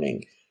in the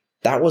morning.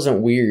 That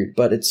wasn't weird,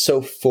 but it's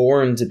so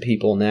foreign to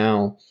people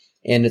now.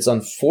 And it's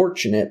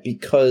unfortunate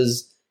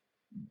because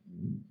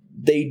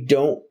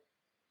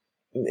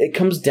it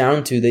comes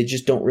down to they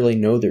just don't really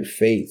know their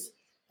faith.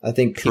 I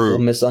think people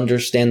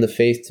misunderstand the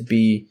faith to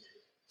be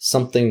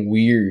something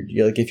weird.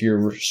 Like if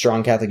you're a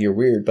strong Catholic, you're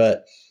weird.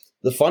 But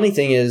the funny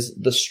thing is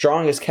the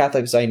strongest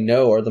Catholics I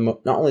know are not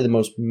only the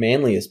most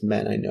manliest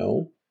men I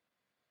know,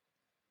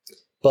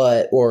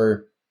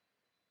 or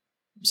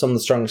some of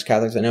the strongest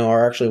Catholics I know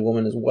are actually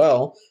women as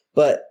well,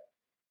 but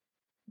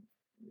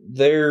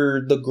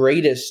they're the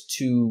greatest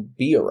to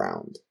be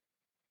around.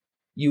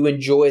 You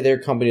enjoy their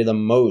company the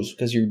most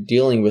because you're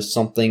dealing with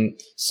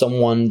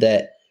someone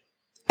that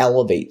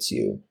elevates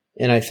you.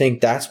 And I think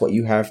that's what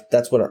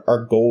that's what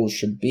our goals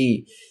should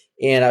be.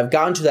 And I've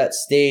gotten to that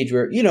stage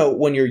where,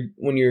 when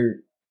you're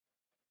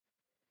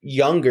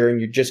younger and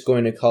you're just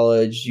going to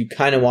college, you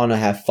kind of want to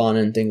have fun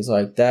and things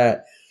like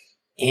that.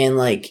 And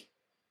I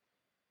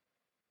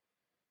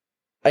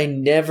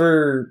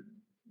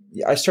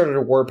started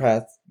a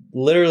Warpath.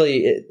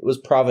 Literally, it was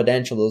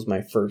providential. It was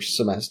my first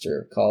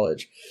semester of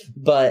college.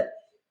 But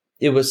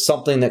it was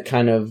something that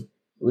kind of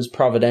was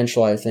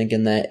providential, I think,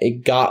 in that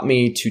it got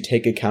me to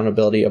take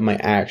accountability of my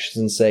actions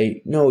and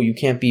say, no, you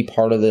can't be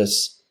part of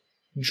this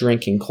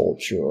drinking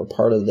culture or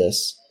part of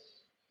this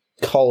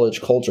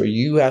college culture.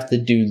 You have to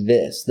do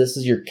this. This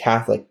is your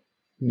Catholic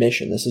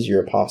mission. This is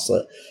your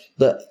apostolate.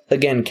 But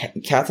again,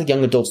 Catholic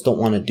young adults don't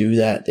want to do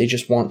that. They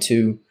just want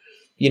to,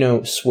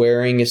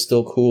 swearing is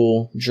still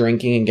cool.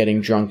 Drinking and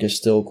getting drunk is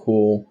still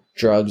cool.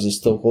 Drugs is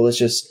still cool. It's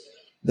just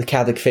the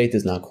Catholic faith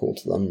is not cool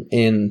to them.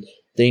 And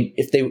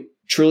if they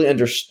truly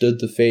understood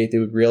the faith, they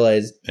would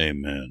realize,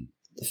 Amen,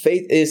 the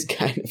faith is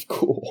kind of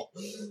cool.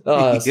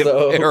 So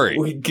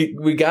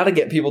we got to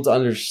get people to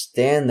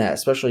understand that,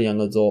 especially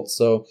young adults.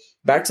 So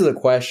back to the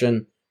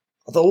question,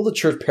 all the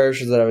church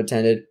parishes that I've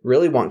attended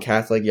really want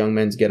Catholic young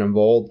men to get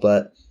involved,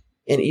 and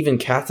even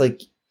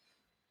Catholic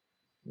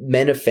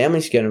men of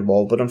families to get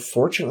involved, but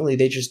unfortunately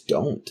they just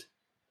don't.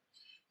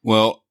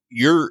 Well,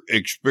 your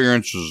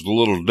experience is a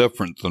little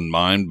different than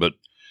mine, but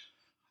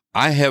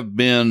I have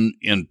been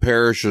in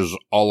parishes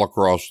all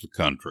across the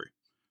country.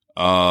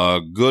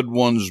 Good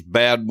ones,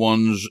 bad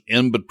ones,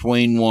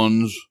 in-between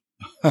ones.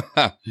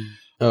 And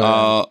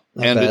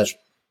it's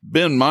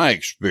been my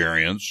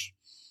experience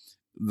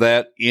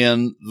that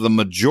in the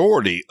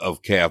majority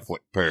of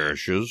Catholic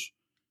parishes,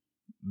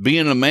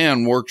 being a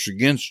man works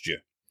against you.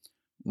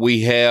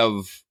 We have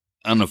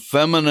an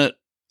effeminate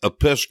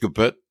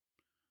episcopate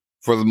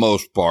for the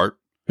most part.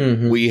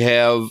 Mm-hmm. We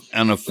have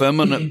an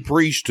effeminate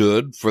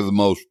priesthood for the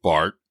most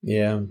part.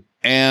 Yeah.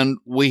 And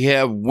we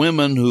have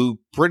women who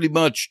pretty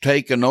much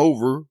taken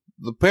over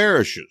the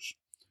parishes.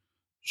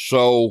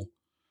 So,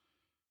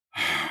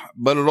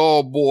 but it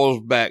all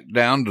boils back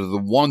down to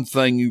the one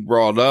thing you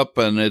brought up,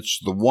 and it's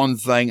the one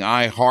thing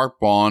I harp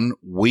on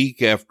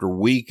week after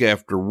week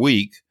after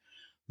week.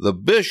 The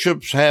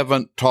bishops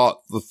haven't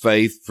taught the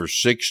faith for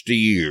 60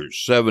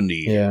 years, 70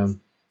 years.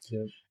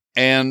 Yeah.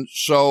 And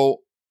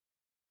so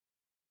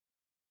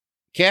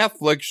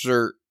Catholics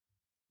are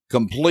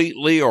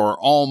completely or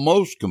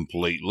almost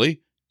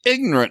completely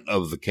ignorant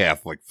of the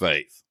Catholic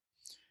faith.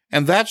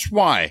 And that's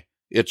why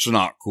it's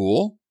not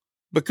cool?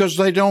 Because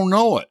they don't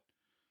know it.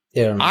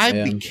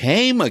 I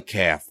became a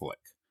Catholic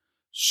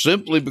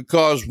simply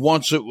because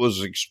once it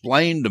was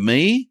explained to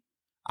me,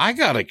 I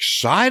got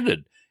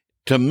excited.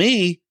 To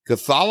me,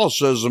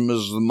 Catholicism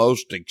is the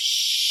most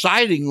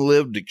exciting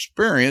lived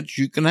experience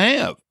you can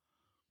have,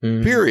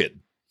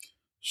 period.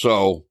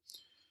 So,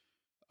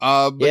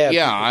 go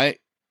ahead.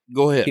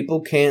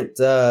 People can't,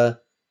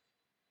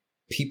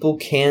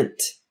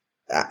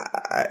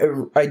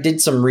 I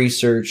did some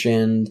research,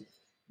 and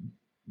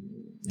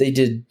they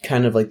did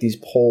kind of like these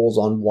polls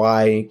on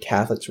why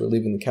Catholics were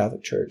leaving the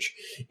Catholic Church.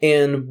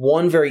 And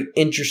one very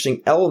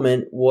interesting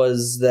element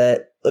was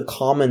that the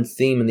common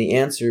theme in the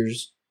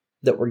answers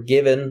that were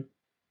given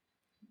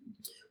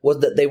was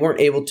that they weren't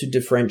able to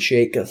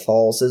differentiate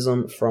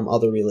Catholicism from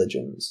other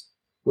religions,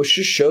 which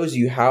just shows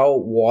you how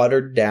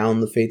watered down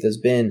the faith has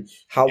been,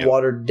 how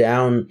watered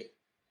down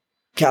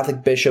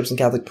Catholic bishops and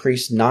Catholic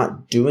priests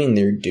not doing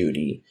their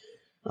duty,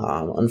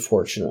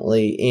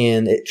 unfortunately,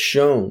 and it's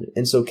shown.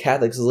 And so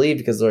Catholics leave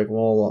because they're like,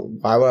 well,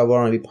 why would I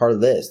want to be part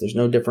of this? There's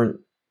no different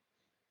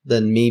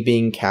than me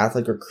being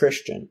Catholic or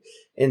Christian.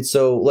 And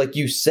so, like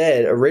you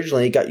said,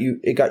 originally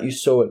it got you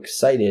so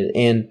excited.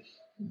 And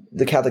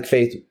the Catholic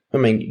faith, I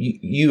mean,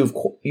 you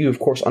of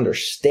course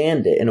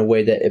understand it in a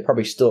way that it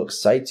probably still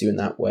excites you in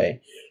that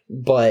way.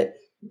 But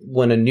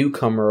when a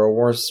newcomer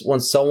or when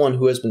someone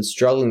who has been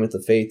struggling with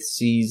the faith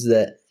sees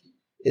that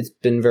it's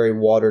been very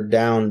watered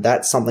down,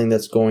 that's something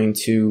that's going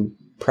to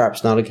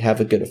perhaps not have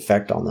a good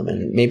effect on them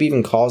and maybe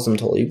even cause them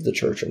to leave the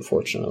church,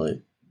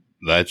 unfortunately.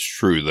 That's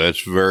true.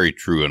 That's very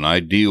true. And I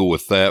deal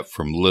with that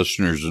from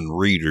listeners and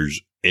readers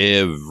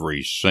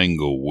every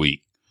single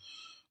week.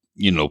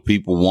 You know,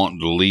 people wanting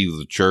to leave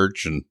the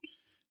church, and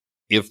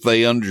if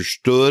they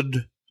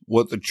understood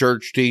what the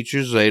church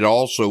teaches, they'd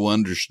also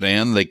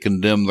understand they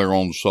condemn their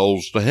own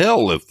souls to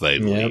hell if they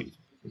leave.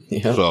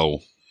 Yep. So,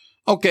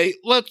 okay,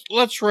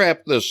 let's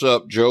wrap this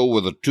up, Joe,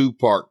 with a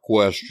two-part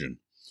question.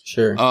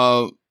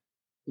 Sure.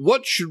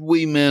 What should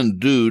we men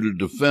do to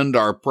defend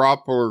our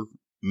proper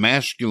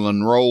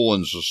masculine role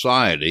in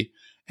society,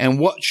 and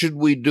what should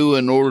we do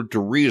in order to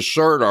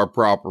reassert our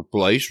proper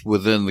place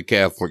within the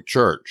Catholic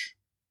Church?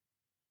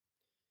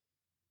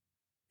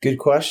 Good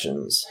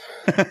questions.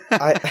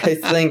 I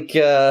think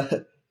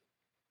it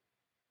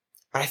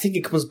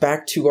comes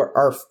back to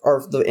our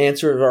the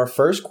answer to our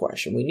first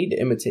question. We need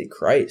to imitate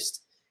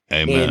Christ.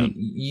 Amen. And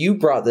you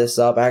brought this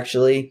up,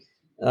 actually,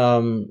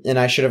 and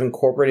I should have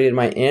incorporated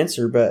my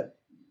answer, but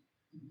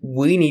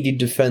we need to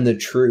defend the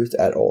truth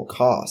at all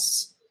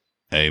costs.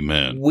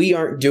 Amen. We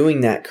aren't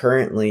doing that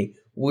currently.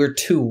 We're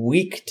too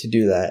weak to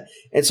do that.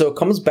 And so it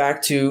comes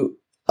back to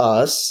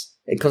us.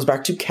 It comes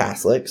back to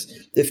Catholics.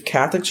 If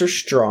Catholics are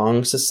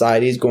strong,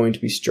 society is going to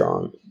be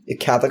strong. If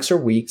Catholics are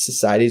weak,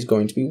 society is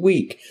going to be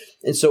weak.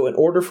 And so in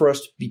order for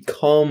us to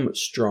become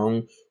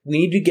strong, we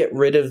need to get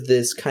rid of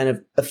this kind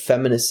of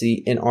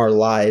effeminacy in our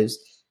lives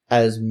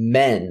as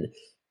men.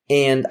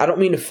 And I don't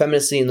mean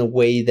effeminacy in the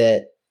way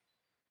that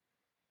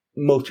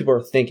most people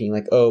are thinking,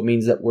 like, oh, it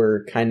means that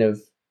we're kind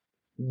of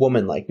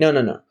woman-like.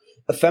 No.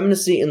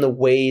 Effeminacy in the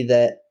way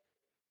that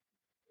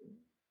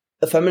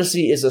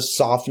effeminacy is a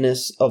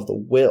softness of the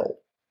will.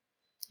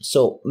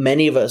 So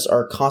many of us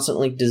are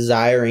constantly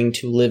desiring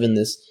to live in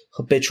this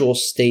habitual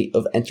state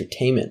of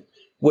entertainment,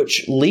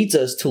 which leads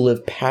us to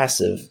live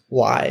passive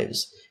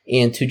lives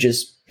and to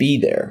just be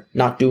there,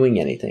 not doing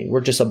anything.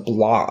 We're just a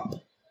blob.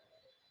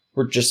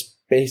 We're just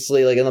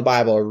basically, like in the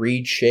Bible, a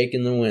reed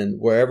shaking the wind.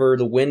 Wherever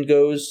the wind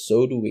goes,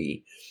 so do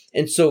we.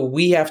 And so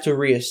we have to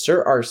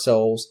reassert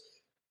ourselves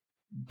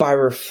by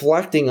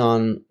reflecting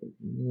on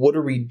what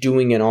are we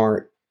doing in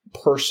our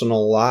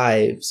personal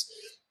lives.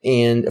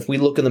 And if we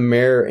look in the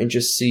mirror and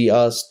just see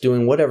us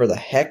doing whatever the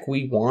heck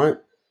we want,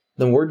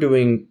 then we're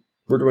doing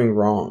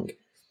wrong.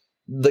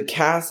 The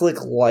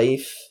Catholic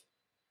life,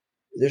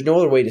 there's no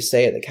other way to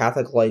say it. The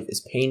Catholic life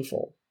is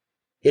painful.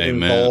 It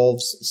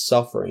involves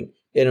suffering.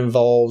 It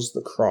involves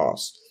the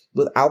cross.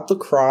 Without the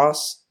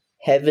cross,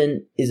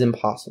 heaven is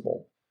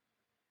impossible.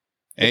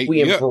 If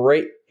we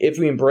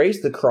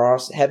embrace the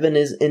cross, heaven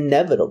is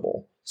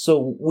inevitable.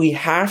 So we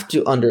have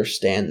to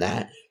understand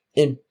that.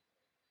 And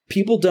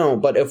people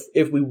don't, but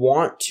if we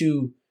want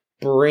to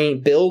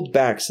build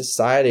back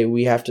society,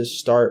 we have to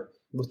start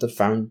with the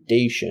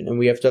foundation, and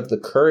we have to have the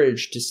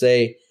courage to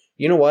say,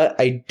 you know what,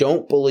 I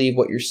don't believe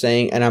what you're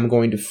saying, and I'm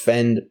going to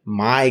defend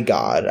my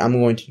God. I'm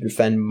going to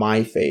defend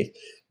my faith.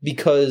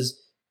 Because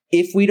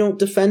if we don't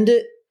defend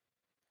it,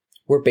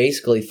 we're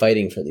basically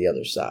fighting for the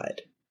other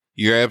side.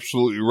 You're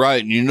absolutely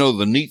right. And you know,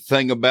 the neat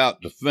thing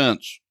about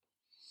defense,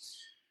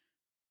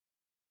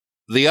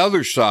 the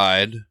other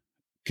side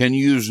can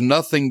use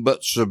nothing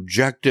but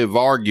subjective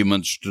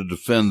arguments to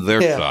defend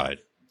their side.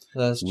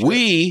 That's true.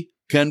 We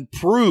can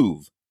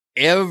prove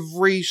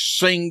every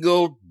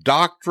single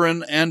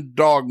doctrine and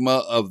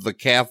dogma of the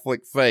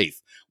Catholic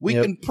faith. We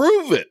can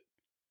prove it.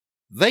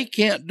 They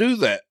can't do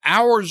that.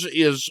 Ours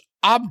is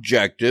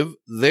objective.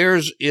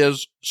 Theirs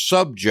is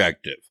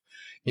subjective.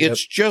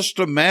 It's just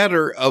a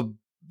matter of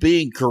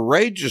being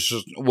courageous.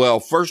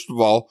 Well, first of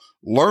all,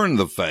 learn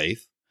the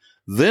faith.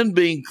 then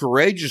being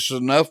courageous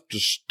enough to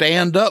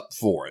stand up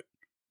for it.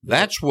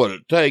 That's what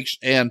it takes.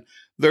 And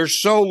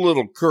there's so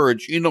little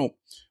courage. You know,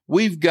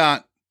 we've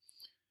got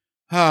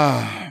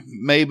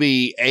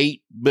maybe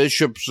 8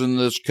 bishops in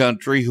this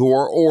country who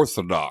are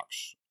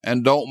Orthodox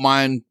and don't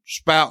mind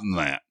spouting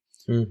that.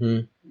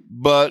 Mm-hmm.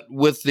 But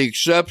with the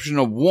exception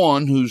of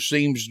one who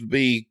seems to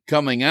be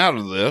coming out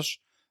of this,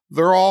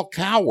 they're all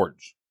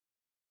cowards.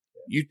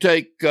 You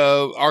take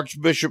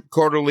Archbishop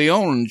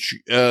Cordileone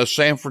in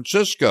San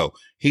Francisco.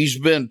 He's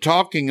been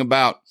talking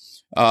about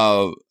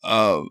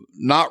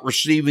not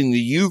receiving the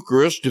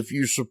Eucharist if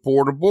you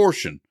support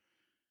abortion.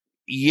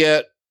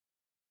 Yet,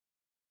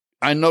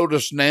 I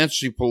noticed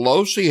Nancy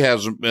Pelosi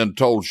hasn't been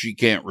told she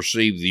can't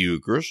receive the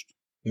Eucharist.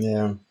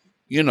 Yeah.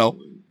 You know,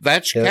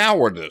 that's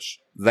cowardice.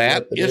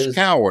 That is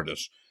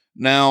cowardice.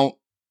 Now,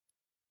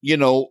 you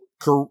know,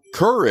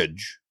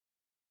 courage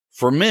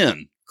for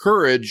men.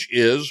 Courage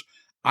is,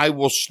 I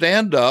will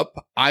stand up,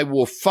 I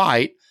will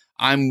fight,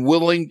 I'm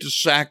willing to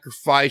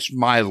sacrifice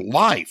my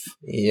life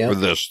for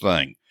this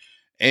thing.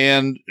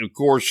 And, of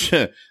course,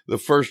 the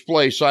first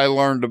place I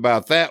learned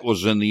about that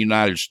was in the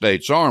United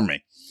States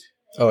Army.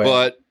 Oh, yeah.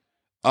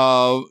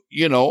 But,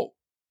 you know,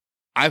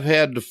 I've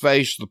had to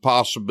face the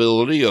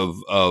possibility of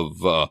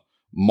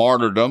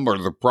martyrdom, or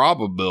the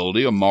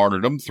probability of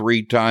martyrdom,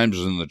 3 times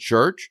in the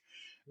church.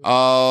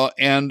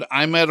 And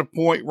I'm at a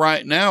point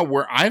right now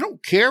where I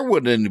don't care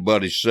what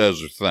anybody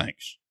says or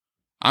thinks.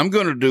 I'm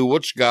going to do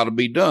what's got to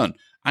be done.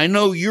 I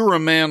know you're a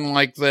man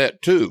like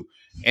that too.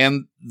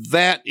 And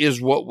that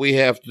is what we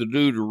have to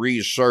do to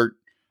reassert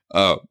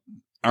our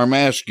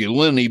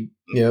masculinity.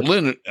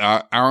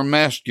 Our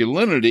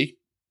masculinity.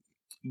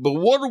 But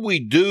what do we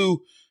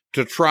do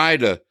to try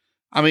to,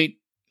 I mean,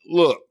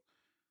 look,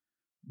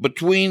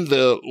 between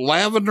the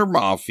Lavender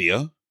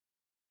Mafia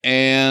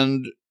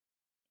and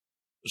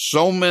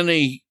so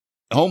many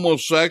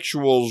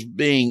homosexuals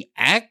being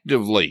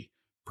actively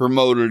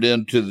promoted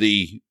into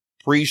the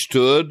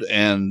priesthood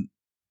and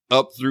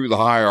up through the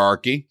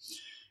hierarchy,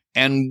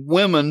 and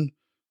women,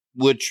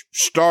 which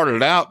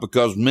started out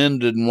because men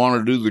didn't want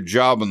to do their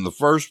job in the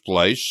first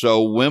place,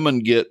 so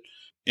women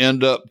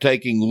end up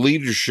taking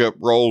leadership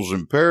roles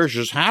in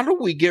parishes. How do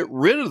we get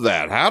rid of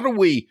that? How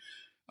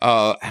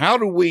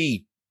do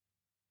we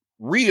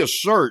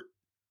reassert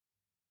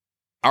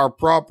our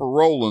proper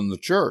role in the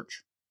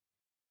church?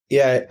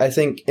 Yeah, I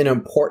think an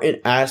important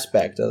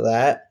aspect of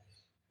that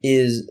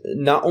is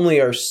not only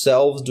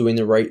ourselves doing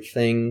the right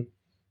thing,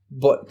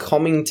 but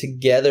coming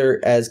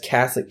together as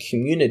Catholic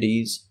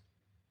communities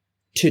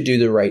to do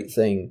the right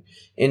thing.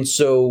 And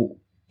so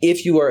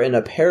if you are in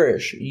a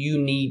parish, you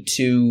need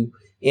to,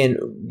 and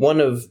one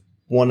of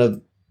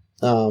the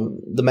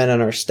men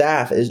on our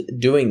staff is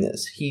doing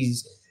this.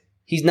 He's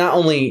not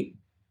only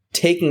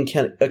taking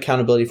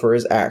accountability for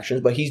his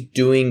actions, but he's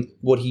doing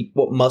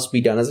what must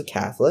be done as a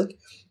Catholic.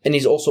 And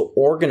he's also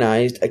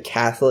organized a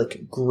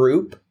Catholic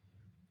group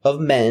of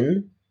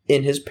men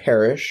in his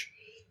parish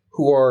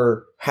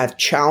who have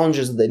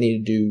challenges that they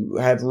need to do,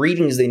 have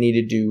readings they need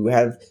to do,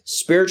 have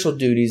spiritual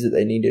duties that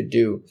they need to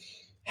do,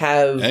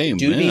 have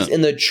duties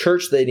in the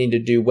church they need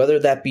to do, whether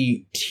that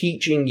be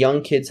teaching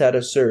young kids how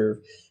to serve,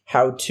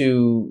 how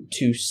to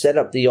set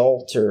up the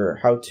altar,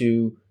 how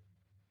to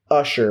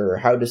usher,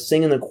 how to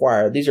sing in the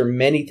choir. These are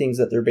many things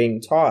that they're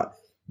being taught.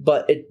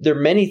 But there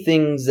are many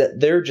things that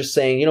they're just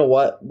saying, you know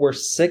what, we're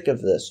sick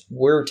of this.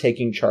 We're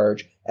taking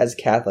charge as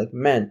Catholic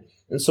men.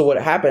 And so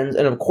what happens,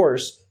 and of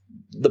course,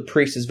 the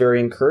priest is very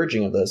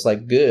encouraging of this.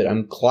 Like, good,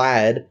 I'm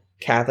glad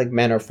Catholic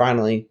men are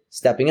finally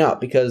stepping up,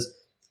 because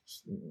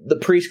the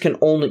priest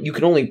you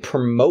can only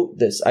promote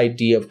this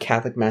idea of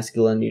Catholic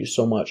masculinity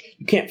so much.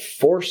 You can't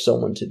force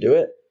someone to do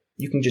it.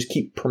 You can just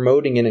keep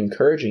promoting and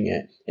encouraging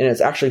it. And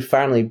it's actually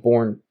finally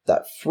borne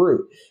that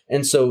fruit.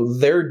 And so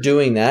they're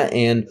doing that.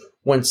 And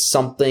when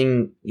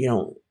something,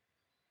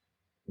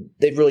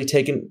 they've really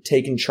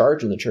taken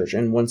charge in the church.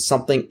 And when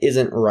something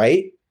isn't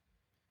right,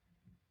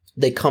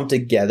 they come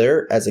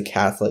together as a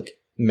Catholic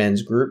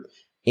men's group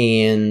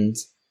and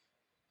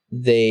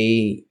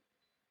they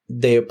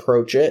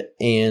approach it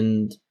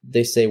and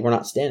they say, we're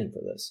not standing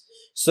for this.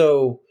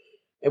 So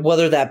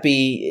whether that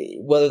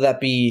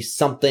be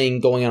something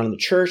going on in the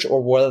church,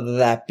 or whether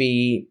that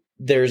be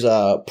there's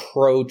a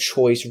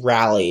pro-choice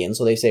rally, and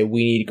so they say,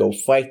 we need to go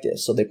fight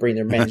this. So they bring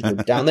their men's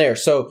group down there.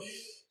 So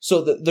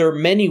there are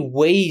many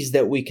ways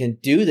that we can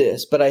do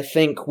this, but I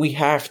think we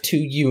have to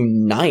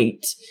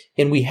unite,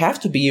 and we have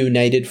to be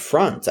united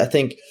front. I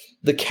think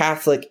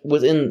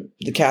within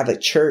the Catholic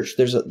Church,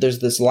 there's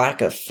this lack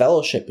of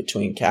fellowship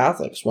between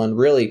Catholics, when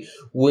really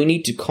we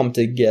need to come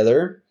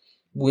together,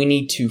 we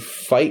need to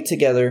fight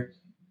together,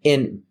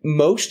 and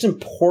most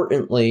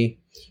importantly,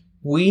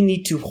 we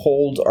need to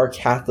hold our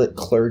Catholic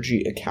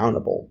clergy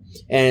accountable.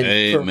 And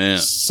Amen.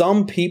 For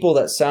some people,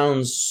 that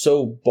sounds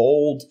so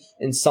bold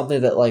and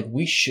something that, like,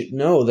 we should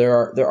know. There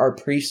are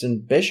priests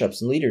and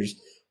bishops and leaders.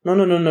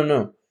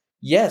 No.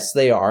 Yes,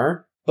 they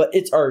are, but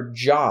it's our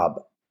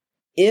job.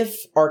 if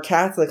our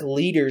Catholic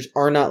leaders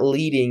are not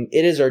leading,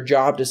 it is our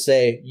job to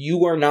say,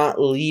 you are not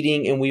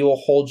leading and we will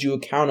hold you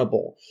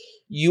accountable.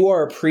 You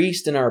are a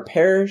priest in our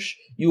parish.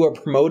 You are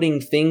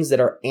promoting things that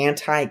are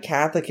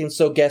anti-Catholic. And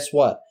so guess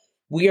what?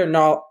 We are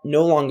no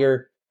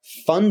longer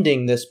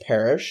funding this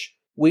parish.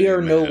 We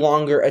are no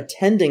longer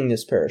attending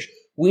this parish.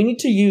 We need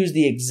to use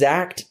the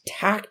exact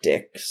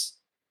tactics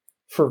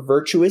for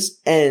virtuous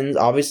ends,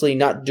 obviously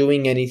not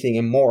doing anything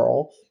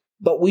immoral,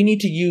 but we need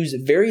to use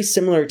very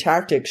similar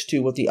tactics to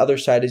what the other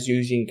side is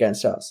using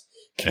against us.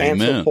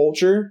 Cancel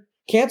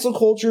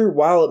culture,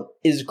 while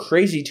it is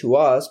crazy to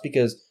us,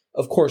 because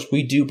of course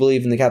we do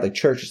believe in the Catholic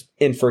Church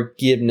in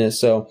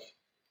forgiveness, so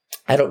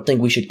I don't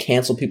think we should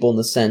cancel people in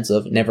the sense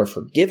of never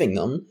forgiving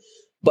them,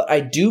 but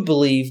I do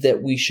believe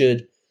that we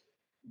should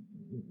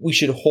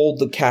hold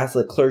the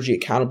Catholic clergy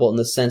accountable in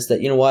the sense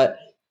that, you know what,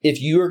 if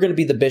you are going to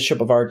be the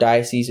bishop of our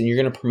diocese and you're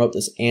going to promote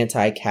this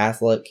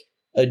anti-Catholic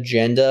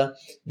agenda,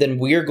 then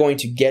we are going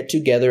to get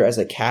together as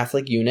a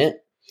Catholic unit.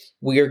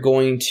 We are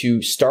going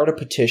to start a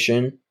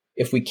petition.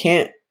 If we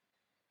can't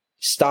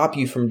stop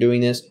you from doing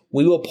this,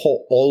 we will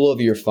pull all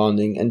of your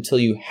funding until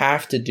you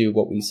have to do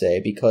what we say,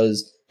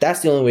 because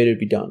that's the only way to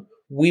be done.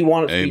 We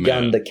want it to be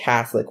done the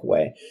Catholic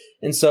way.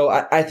 And so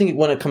I think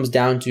when it comes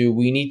down to,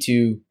 we need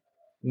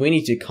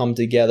to come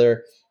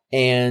together.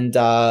 And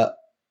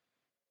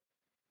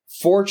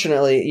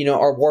fortunately, you know,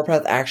 our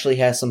Warpath actually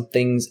has some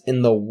things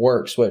in the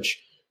works, which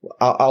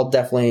I'll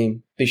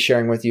definitely be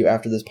sharing with you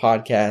after this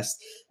podcast.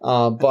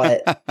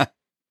 But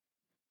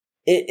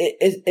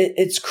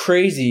it's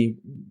crazy.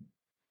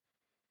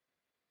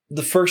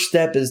 The first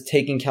step is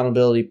taking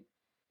accountability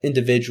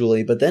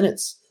individually, but then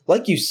it's,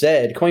 like you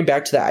said, coming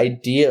back to the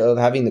idea of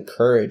having the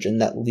courage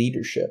and that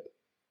leadership.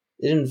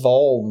 It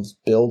involves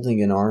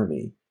building an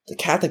army. The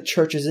Catholic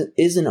Church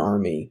is an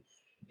army,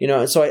 you know.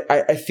 And so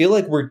I feel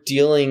like we're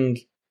dealing.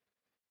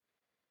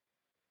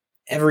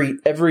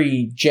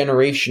 Every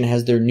generation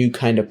has their new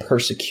kind of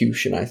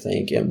persecution, I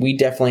think, and we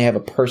definitely have a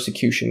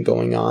persecution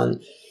going on,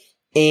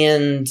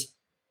 and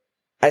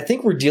I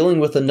think we're dealing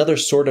with another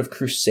sort of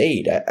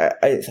crusade.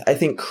 I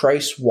think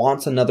Christ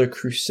wants another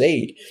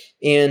crusade,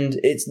 and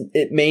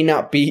it may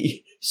not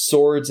be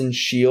swords and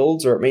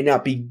shields, or it may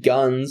not be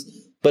guns,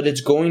 but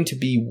it's going to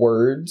be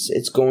words.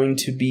 It's going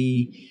to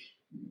be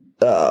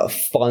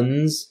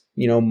funds,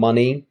 you know,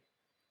 money.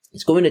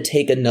 It's going to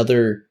take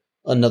another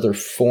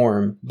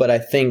form. But I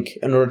think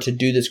in order to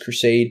do this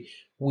crusade,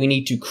 we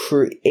need to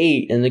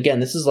create, and again,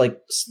 this is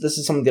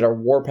something that our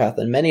Warpath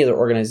and many other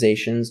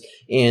organizations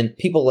and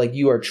people like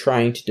you are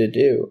trying to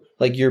do.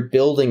 Like, you're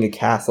building a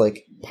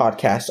Catholic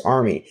podcast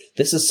army.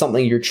 This is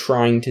something you're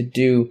trying to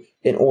do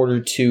in order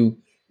to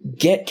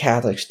get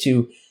Catholics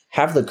to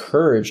have the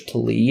courage to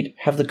lead,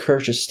 have the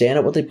courage to stand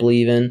up what they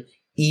believe in,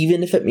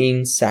 even if it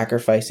means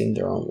sacrificing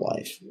their own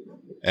life.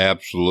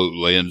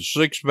 Absolutely. And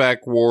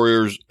Six-Pack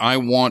Warriors, I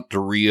want to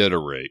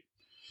reiterate,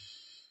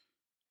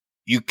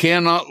 you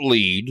cannot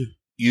lead,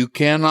 you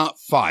cannot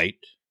fight,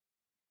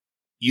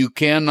 you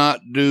cannot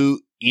do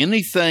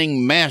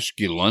anything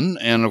masculine,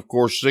 and of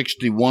course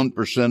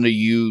 61% of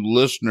you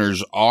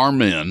listeners are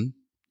men,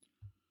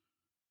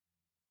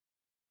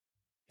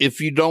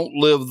 if you don't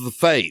live the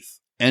faith.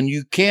 And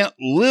you can't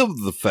live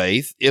the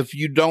faith if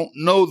you don't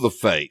know the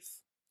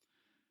faith.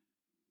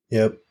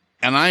 Yep.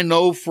 And I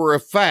know for a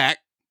fact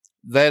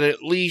that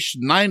at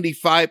least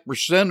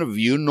 95% of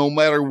you, no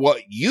matter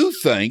what you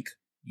think,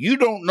 you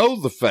don't know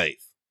the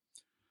faith.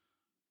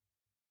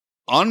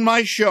 On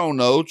my show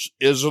notes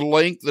is a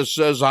link that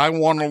says, I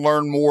want to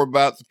learn more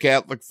about the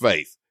Catholic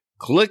faith.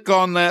 Click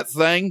on that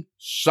thing,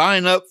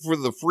 sign up for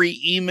the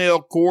free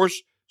email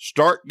course,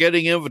 start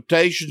getting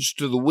invitations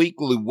to the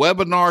weekly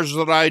webinars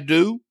that I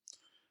do.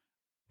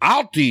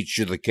 I'll teach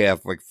you the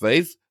Catholic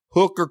faith,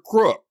 hook or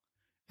crook,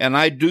 and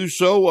I do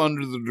so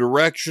under the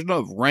direction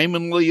of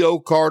Raymond Leo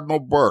Cardinal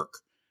Burke.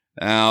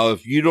 Now,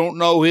 if you don't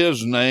know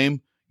his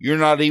name, you're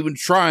not even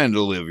trying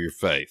to live your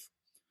faith.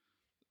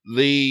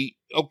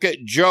 Okay,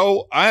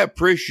 Joe, I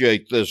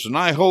appreciate this, and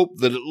I hope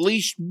that at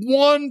least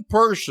one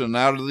person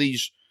out of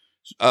these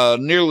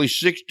nearly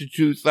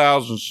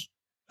 62,000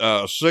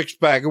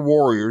 Six-Pack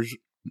Warriors,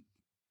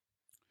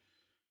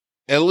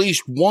 at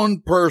least one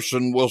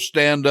person will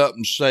stand up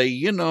and say,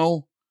 you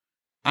know,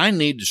 I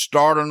need to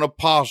start an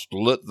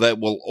apostolate that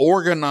will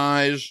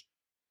organize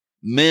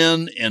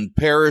men in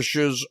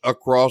parishes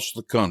across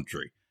the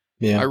country.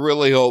 Yeah. I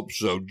really hope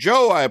so.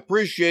 Joe, I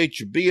appreciate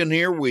you being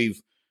here. We've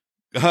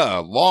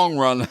long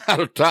run out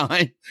of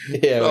time.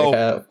 Yeah, so, we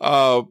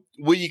have.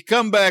 Will you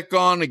come back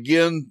on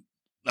again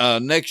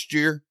next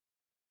year?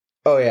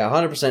 Oh, yeah,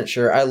 100%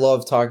 sure. I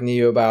love talking to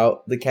you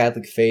about the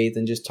Catholic faith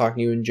and just talking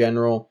to you in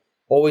general.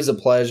 Always a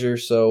pleasure.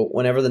 So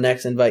whenever the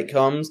next invite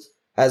comes,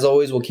 as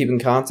always, we'll keep in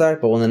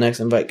contact. But when the next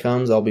invite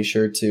comes, I'll be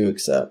sure to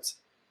accept.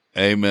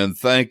 Amen.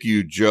 Thank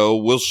you, Joe.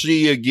 We'll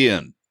see you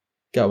again.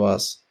 God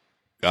bless.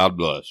 God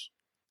bless.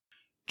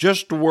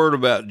 Just a word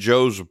about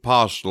Joe's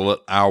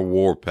apostolate, Our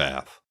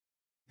Warpath.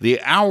 The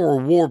Our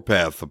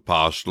Warpath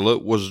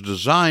apostolate was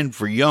designed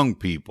for young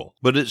people,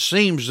 but it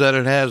seems that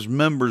it has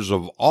members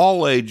of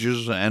all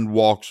ages and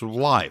walks of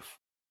life.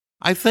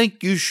 I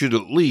think you should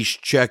at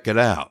least check it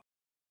out.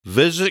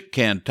 Visit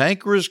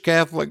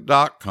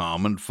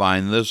cantankerouscatholic.com and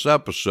find this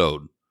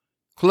episode.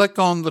 Click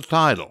on the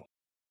title,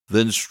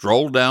 then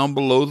stroll down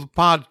below the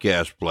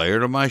podcast player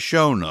to my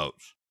show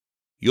notes.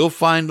 You'll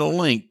find a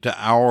link to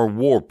Our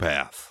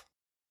Warpath.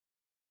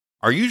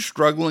 Are you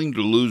struggling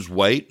to lose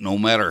weight no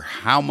matter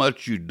how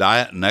much you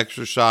diet and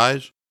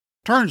exercise?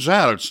 Turns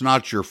out it's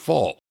not your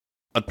fault.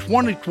 A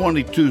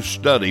 2022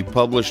 study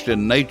published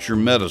in Nature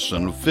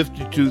Medicine of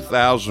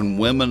 52,000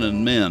 women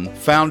and men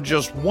found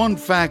just one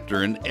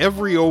factor in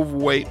every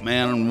overweight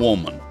man and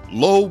woman: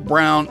 low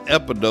brown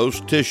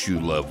epidose tissue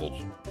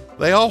levels.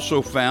 They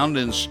also found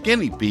in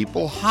skinny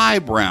people high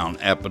brown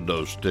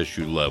epidose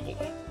tissue levels.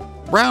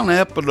 Brown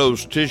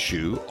epidose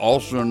tissue,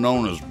 also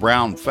known as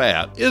brown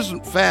fat,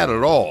 isn't fat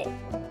at all.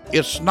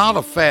 It's not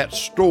a fat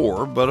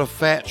store, but a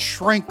fat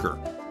shrinker.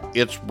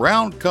 Its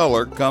brown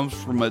color comes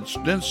from its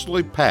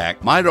densely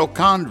packed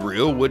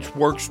mitochondria, which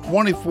works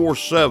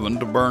 24/7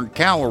 to burn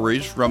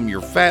calories from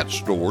your fat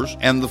stores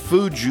and the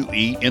foods you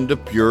eat into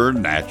pure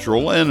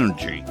natural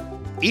energy.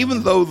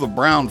 Even though the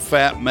brown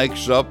fat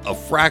makes up a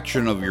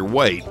fraction of your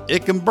weight,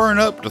 it can burn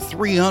up to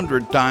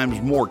 300 times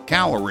more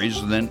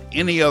calories than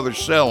any other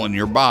cell in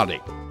your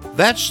body.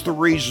 That's the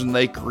reason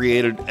they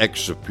created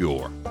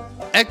Exipure.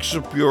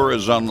 Exipure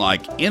is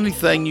unlike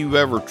anything you've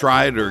ever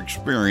tried or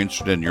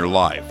experienced in your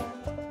life.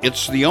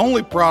 It's the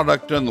only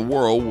product in the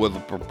world with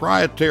a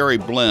proprietary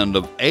blend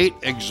of 8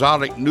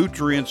 exotic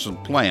nutrients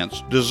and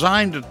plants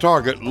designed to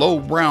target low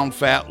brown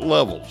fat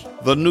levels,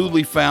 the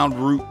newly found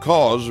root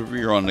cause of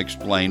your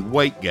unexplained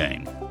weight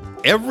gain.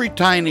 Every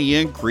tiny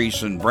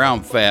increase in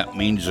brown fat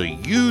means a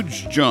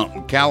huge jump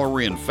in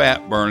calorie and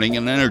fat burning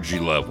and energy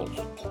levels.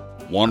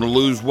 Want to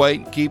lose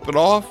weight and keep it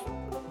off?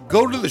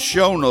 Go to the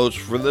show notes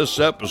for this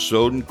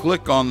episode and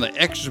click on the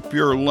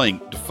Exipure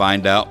link to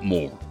find out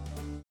more.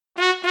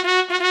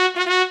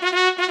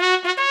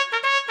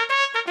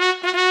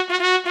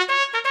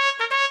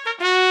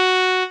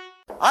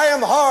 I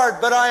am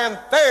hard, but I am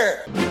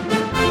fair.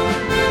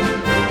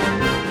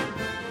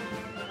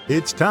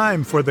 It's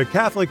time for the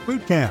Catholic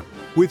Boot Camp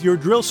with your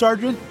drill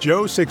sergeant,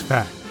 Joe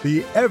Sixpack,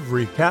 the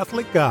Every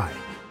Catholic Guy.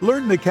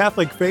 Learn the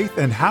Catholic faith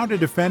and how to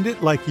defend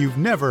it like you've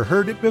never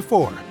heard it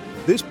before.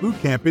 This boot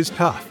camp is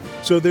tough,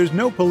 so there's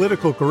no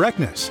political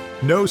correctness,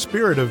 no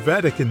spirit of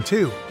Vatican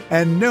II,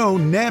 and no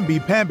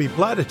namby-pamby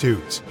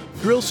platitudes.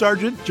 Drill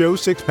Sergeant Joe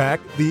Sixpack,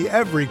 the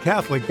Every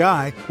Catholic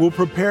Guy, will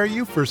prepare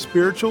you for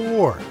spiritual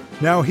war.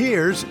 Now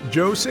here's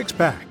Joe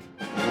Sixpack.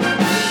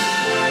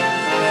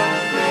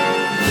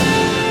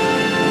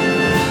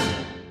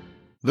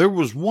 There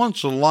was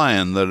once a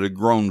lion that had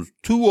grown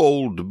too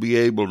old to be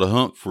able to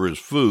hunt for his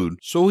food,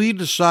 so he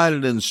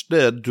decided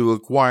instead to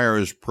acquire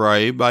his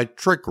prey by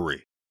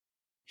trickery.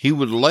 He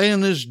would lay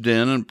in his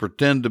den and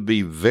pretend to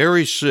be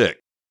very sick.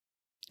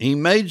 He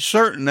made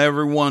certain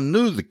everyone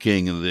knew the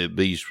king of the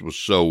beasts was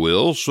so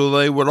ill, so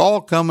they would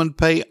all come and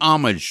pay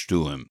homage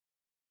to him.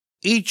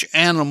 Each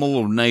animal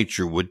of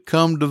nature would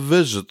come to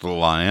visit the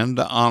lion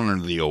to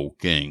honor the old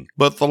king,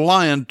 but the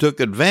lion took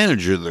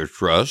advantage of their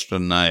trust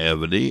and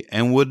naivety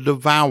and would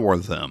devour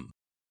them.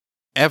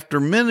 After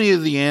many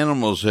of the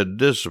animals had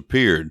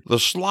disappeared, the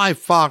sly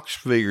fox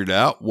figured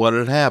out what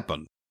had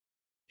happened.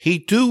 He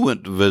too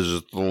went to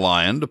visit the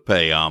lion to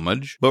pay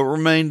homage, but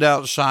remained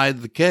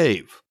outside the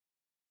cave.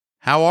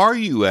 "How are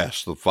you?"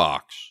 asked the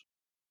fox.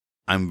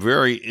 "I'm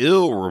very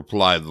ill,"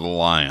 replied the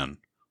lion.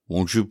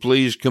 "Won't you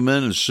please come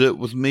in and sit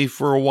with me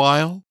for a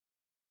while?"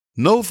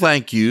 "No,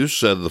 thank you,"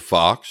 said the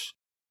fox.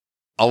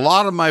 "A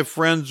lot of my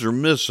friends are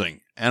missing,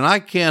 and I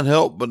can't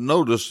help but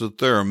notice that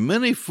there are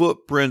many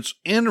footprints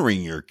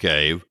entering your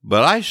cave,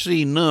 but I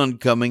see none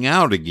coming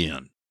out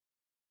again."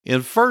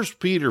 In 1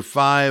 Peter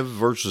 5,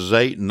 verses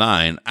 8 and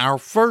 9, our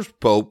first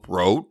pope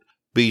wrote,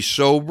 "Be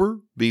sober,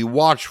 be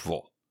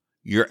watchful.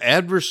 Your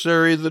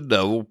adversary the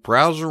devil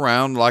prowls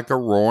around like a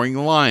roaring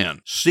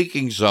lion,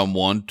 seeking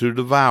someone to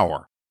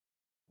devour.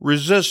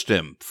 Resist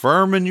him,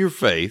 firm in your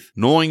faith,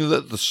 knowing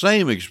that the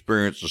same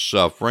experience of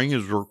suffering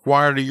is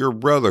required of your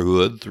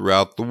brotherhood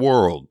throughout the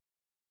world."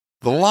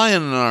 The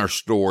lion in our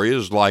story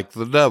is like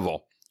the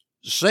devil.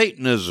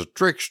 Satan is a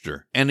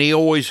trickster, and he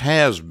always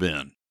has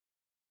been.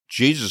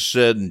 Jesus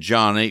said in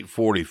John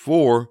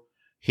 8:44,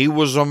 he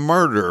was a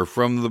murderer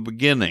from the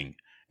beginning,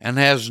 and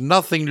has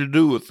nothing to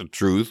do with the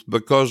truth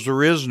because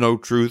there is no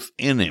truth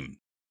in him.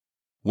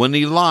 When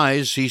he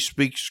lies, he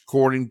speaks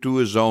according to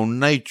his own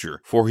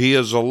nature, for he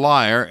is a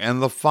liar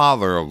and the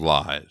father of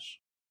lies.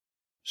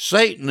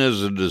 Satan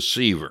is a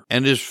deceiver,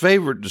 and his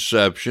favorite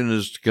deception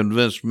is to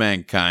convince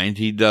mankind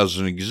he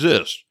doesn't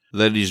exist,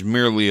 that he's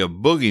merely a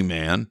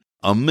boogeyman,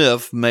 a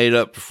myth made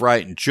up to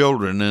frighten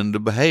children into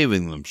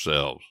behaving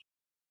themselves.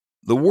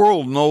 The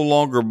world no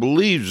longer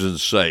believes in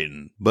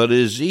Satan, but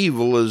his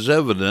evil is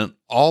evident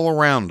all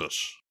around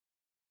us.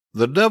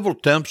 The devil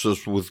tempts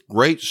us with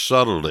great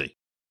subtlety.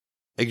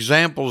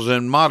 Examples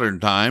in modern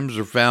times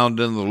are found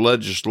in the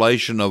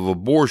legislation of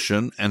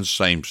abortion and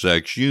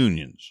same-sex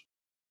unions.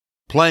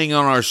 Playing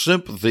on our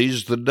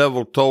sympathies, the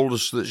devil told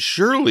us that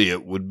surely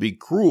it would be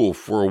cruel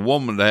for a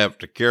woman to have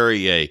to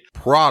carry a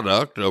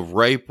product of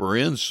rape or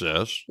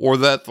incest, or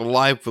that the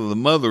life of the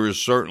mother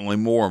is certainly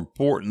more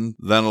important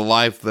than a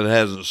life that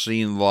hasn't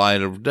seen the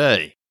light of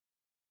day.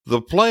 The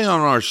play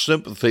on our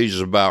sympathies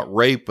about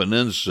rape and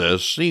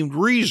incest seemed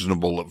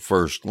reasonable at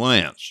first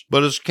glance,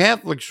 but as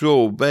Catholics who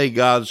obey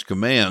God's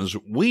commands,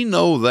 we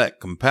know that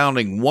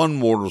compounding one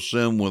mortal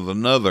sin with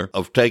another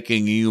of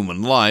taking a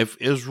human life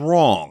is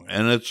wrong,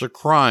 and it's a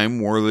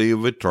crime worthy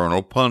of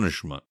eternal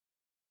punishment.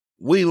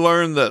 We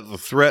learn that the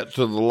threat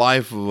to the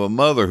life of a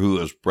mother who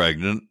is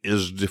pregnant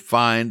is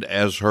defined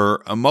as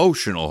her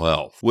emotional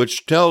health,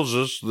 which tells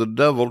us the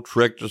devil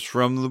tricked us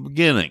from the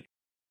beginning.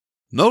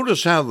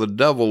 Notice how the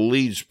devil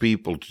leads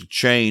people to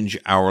change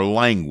our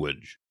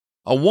language.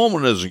 A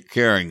woman isn't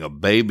carrying a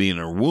baby in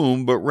her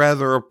womb, but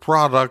rather a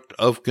product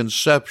of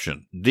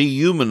conception,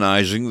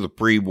 dehumanizing the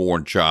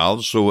preborn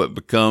child so it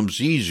becomes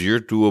easier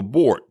to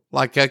abort,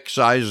 like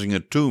excising a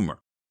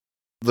tumor.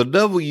 The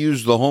devil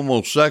used the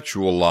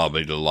homosexual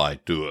lobby to lie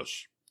to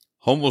us.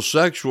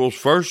 Homosexuals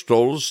first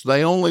told us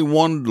they only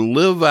wanted to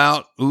live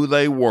out who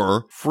they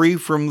were, free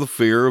from the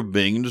fear of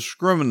being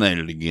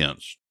discriminated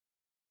against.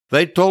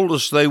 They told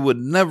us they would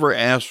never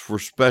ask for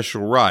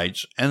special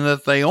rights and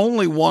that they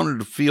only wanted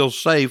to feel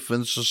safe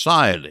in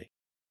society.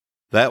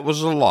 That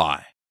was a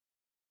lie.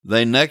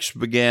 They next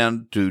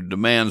began to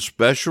demand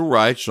special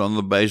rights on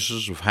the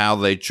basis of how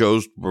they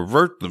chose to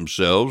pervert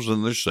themselves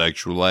in their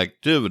sexual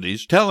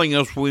activities, telling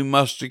us we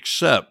must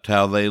accept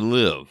how they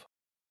live.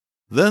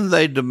 Then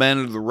they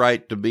demanded the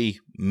right to be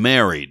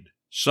married,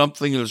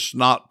 something that's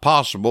not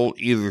possible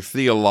either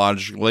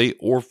theologically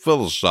or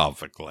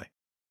philosophically.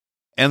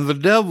 And the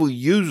devil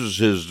uses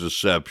his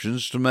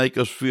deceptions to make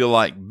us feel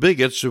like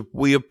bigots if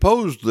we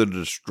oppose the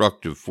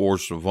destructive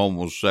force of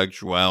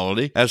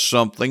homosexuality as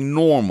something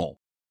normal.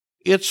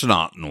 It's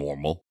not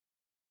normal.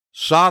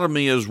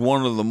 Sodomy is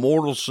one of the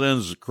mortal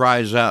sins that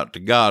cries out to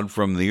God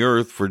from the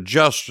earth for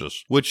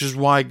justice, which is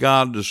why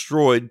God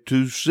destroyed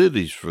 2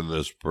 cities for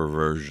this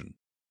perversion.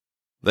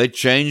 They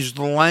changed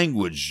the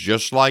language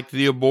just like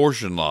the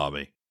abortion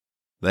lobby.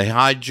 They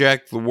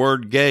hijacked the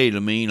word gay to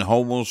mean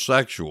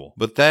homosexual,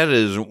 but that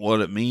isn't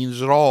what it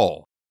means at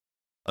all.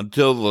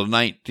 Until the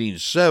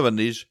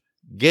 1970s,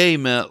 gay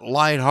meant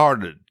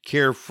lighthearted,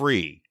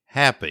 carefree,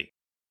 happy.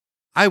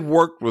 I've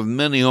worked with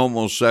many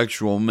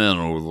homosexual men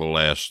over the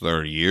last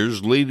 30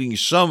 years, leading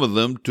some of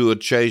them to a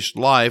chaste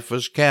life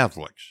as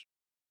Catholics.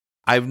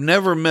 I've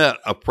never met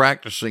a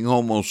practicing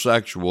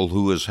homosexual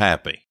who is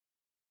happy.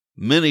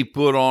 Many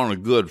put on a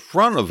good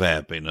front of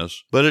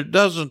happiness, but it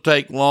doesn't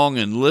take long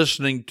in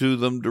listening to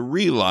them to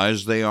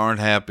realize they aren't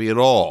happy at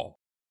all.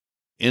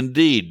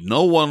 Indeed,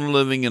 no one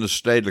living in a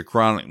state of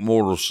chronic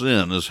mortal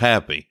sin is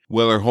happy,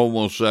 whether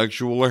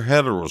homosexual or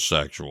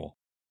heterosexual.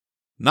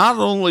 Not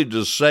only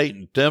does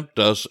Satan tempt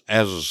us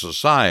as a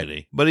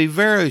society, but he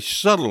very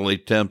subtly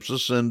tempts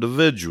us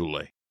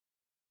individually.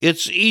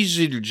 It's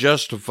easy to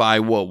justify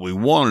what we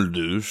want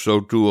to do so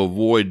to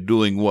avoid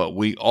doing what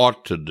we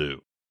ought to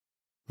do.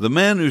 The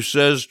man who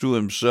says to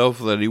himself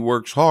that he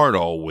works hard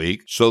all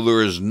week, so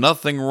there is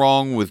nothing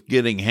wrong with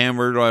getting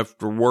hammered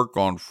after work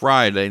on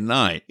Friday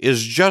night,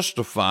 is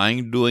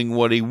justifying doing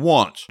what he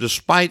wants,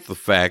 despite the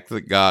fact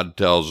that God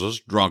tells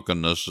us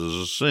drunkenness is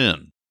a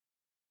sin.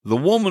 The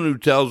woman who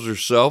tells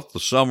herself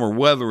the summer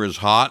weather is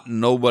hot and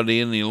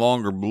nobody any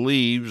longer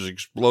believes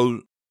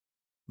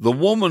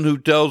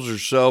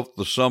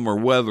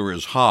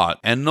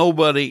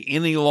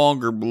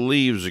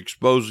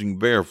exposing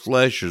bare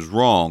flesh is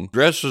wrong,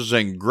 dresses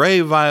in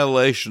grave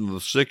violation of the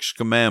 6th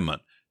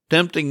commandment,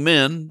 tempting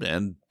men,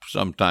 and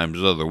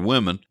sometimes other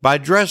women, by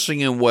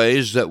dressing in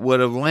ways that would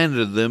have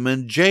landed them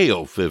in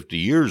jail 50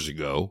 years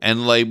ago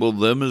and labeled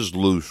them as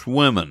loose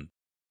women.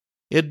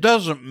 It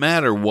doesn't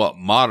matter what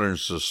modern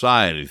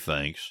society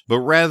thinks, but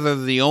rather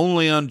the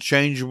only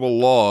unchangeable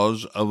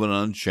laws of an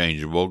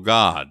unchangeable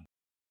God.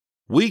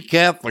 We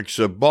Catholics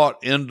have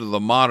bought into the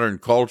modern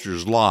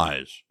culture's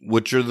lies,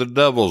 which are the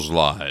devil's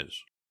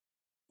lies.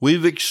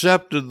 We've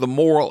accepted the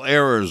moral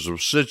errors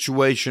of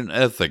situation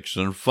ethics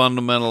and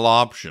fundamental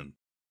option.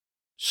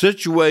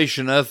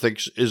 Situation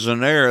ethics is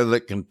an error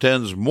that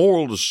contends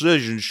moral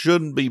decisions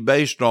shouldn't be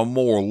based on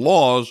moral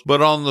laws,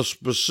 but on the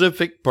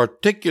specific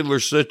particular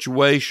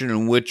situation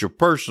in which a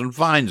person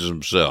finds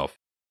himself.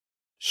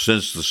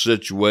 Since the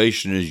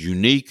situation is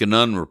unique and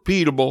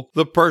unrepeatable,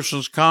 the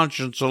person's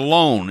conscience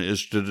alone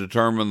is to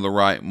determine the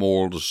right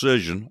moral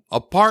decision,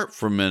 apart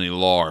from any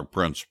law or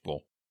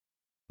principle.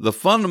 The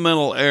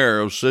fundamental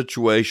error of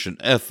situation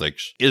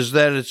ethics is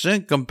that it's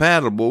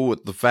incompatible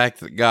with the fact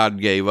that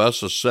God gave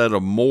us a set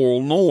of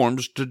moral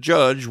norms to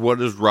judge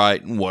what is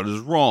right and what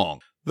is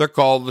wrong. They're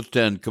called the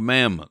 10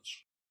 Commandments.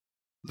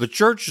 The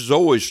Church has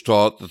always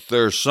taught that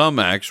there are some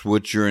acts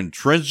which are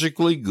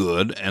intrinsically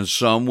good and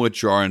some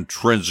which are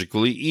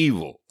intrinsically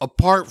evil,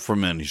 apart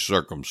from any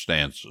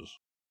circumstances.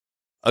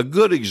 A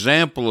good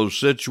example of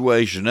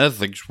situation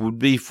ethics would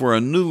be for a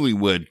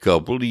newlywed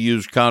couple to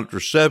use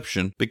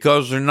contraception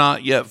because they're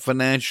not yet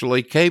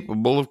financially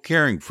capable of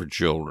caring for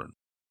children.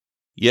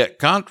 Yet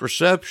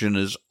contraception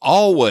is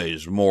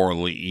always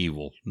morally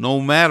evil,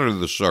 no matter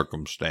the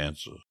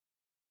circumstances.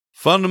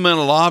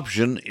 Fundamental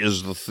option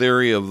is the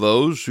theory of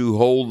those who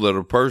hold that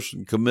a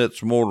person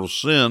commits mortal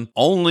sin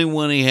only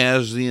when he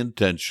has the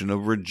intention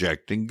of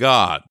rejecting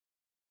God.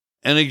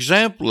 An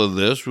example of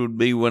this would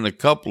be when a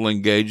couple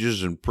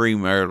engages in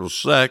premarital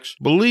sex,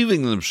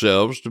 believing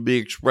themselves to be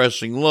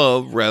expressing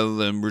love rather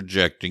than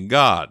rejecting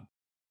God.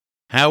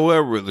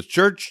 However, the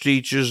church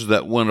teaches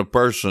that when a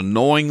person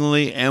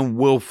knowingly and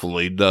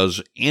willfully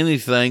does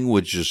anything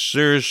which is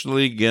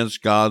seriously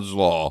against God's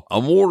law,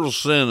 a mortal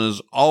sin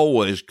is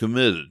always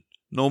committed,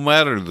 no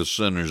matter the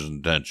sinner's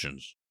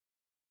intentions.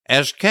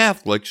 As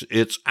Catholics,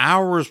 it's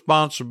our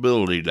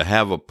responsibility to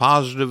have a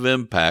positive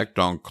impact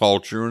on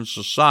culture and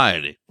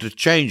society, to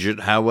change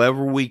it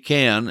however we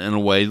can in a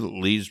way that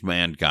leads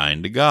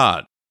mankind to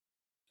God.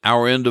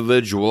 Our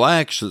individual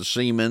acts that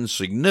seem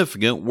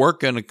insignificant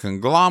work in a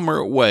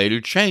conglomerate way to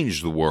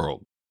change the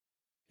world.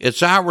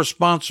 It's our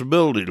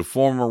responsibility to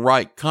form a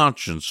right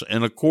conscience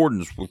in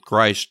accordance with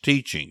Christ's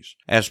teachings,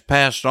 as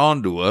passed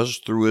on to us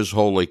through His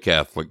Holy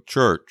Catholic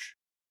Church.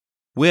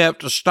 We have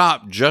to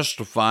stop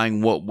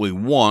justifying what we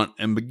want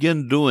and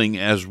begin doing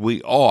as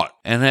we ought,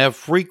 and have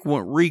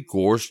frequent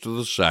recourse to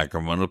the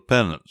sacrament of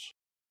penance.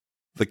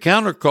 The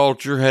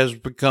counterculture has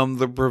become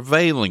the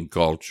prevailing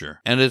culture,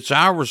 and it's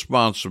our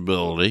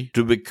responsibility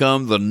to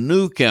become the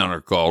new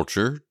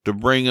counterculture to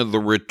bring the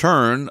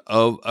return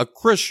of a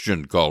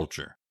Christian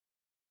culture.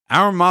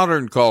 Our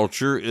modern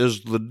culture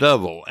is the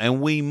devil, and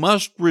we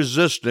must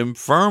resist him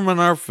firm in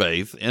our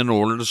faith in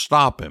order to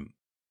stop him.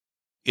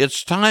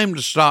 It's time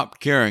to stop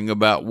caring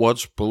about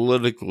what's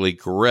politically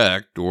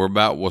correct or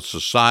about what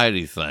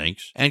society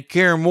thinks and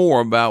care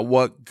more about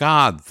what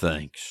God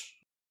thinks.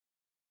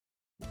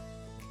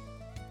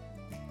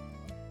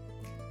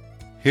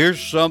 Here's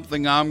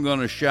something I'm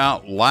going to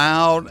shout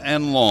loud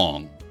and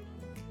long.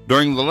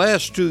 During the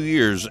last 2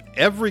 years,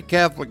 every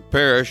Catholic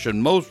parish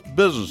and most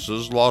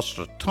businesses lost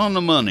a ton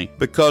of money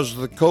because of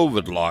the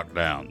COVID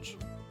lockdowns.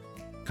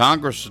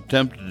 Congress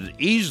attempted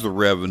to ease the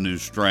revenue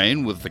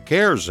strain with the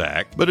CARES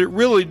Act, but it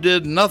really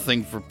did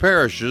nothing for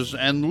parishes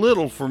and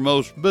little for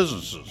most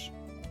businesses.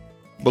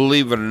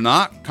 Believe it or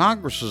not,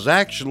 Congress is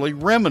actually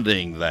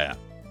remedying that.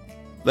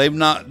 They've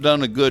not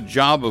done a good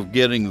job of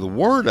getting the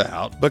word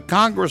out, but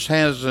Congress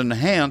has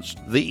enhanced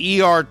the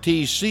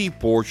ERTC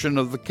portion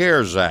of the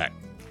CARES Act.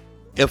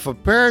 If a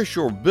parish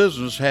or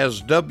business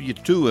has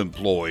W-2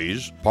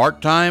 employees,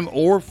 part-time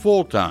or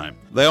full-time,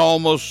 they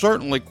almost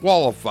certainly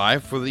qualify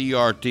for the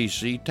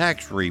ERTC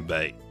tax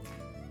rebate.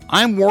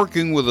 I'm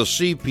working with a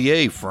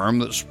CPA firm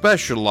that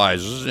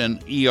specializes in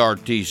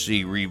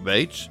ERTC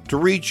rebates to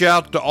reach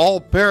out to all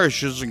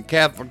parishes and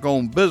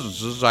Catholic-owned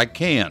businesses I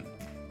can.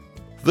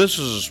 This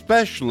is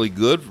especially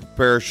good for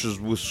parishes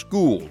with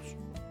schools.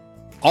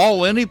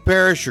 All any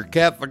parish or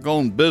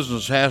Catholic-owned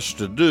business has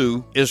to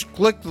do is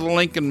click the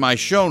link in my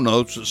show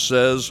notes that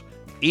says,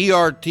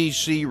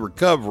 ERTC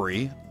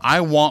Recovery,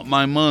 I want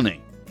my money.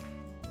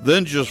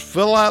 Then just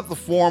fill out the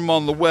form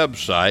on the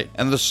website,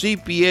 and the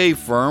CPA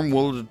firm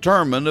will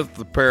determine if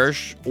the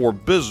parish or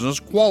business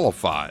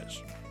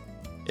qualifies.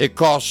 It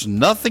costs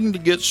nothing to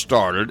get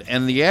started,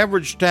 and the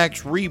average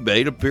tax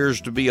rebate appears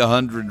to be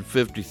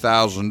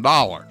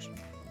 $150,000.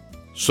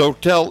 So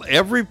tell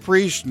every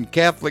priest and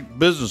Catholic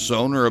business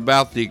owner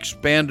about the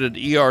expanded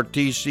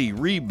ERTC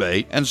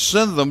rebate and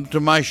send them to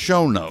my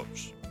show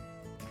notes.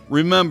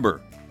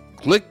 Remember,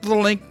 click the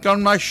link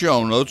on my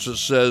show notes that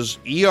says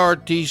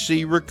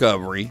ERTC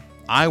Recovery,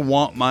 I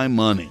want my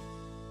money.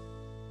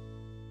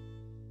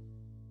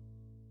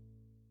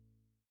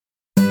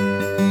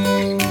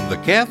 The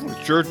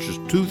Catholic Church is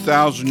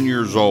 2,000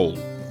 years old.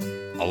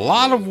 A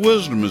lot of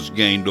wisdom is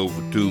gained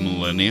over 2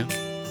 millennia.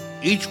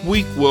 Each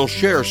week we'll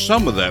share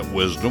some of that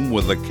wisdom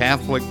with a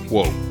Catholic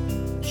quote.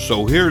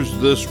 So here's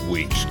this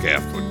week's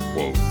Catholic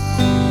quote.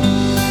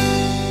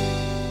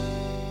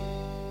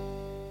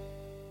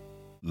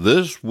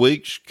 This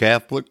week's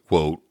Catholic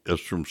quote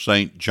is from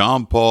St.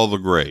 John Paul the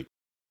Great.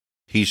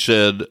 He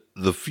said,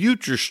 "The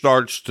future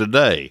starts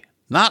today,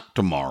 not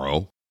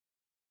tomorrow."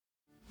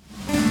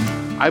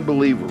 I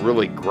believe a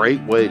really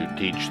great way to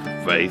teach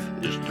the faith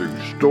is through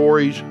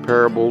stories,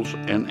 parables,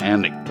 and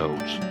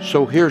anecdotes.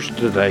 So here's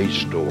today's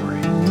story.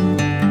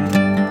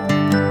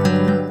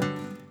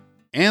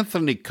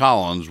 Anthony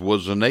Collins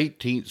was an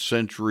 18th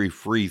century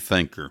free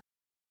thinker.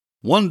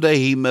 One day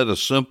he met a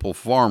simple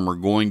farmer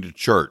going to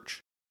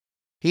church.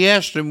 He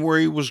asked him where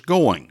he was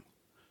going.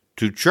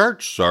 "To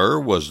church, sir,"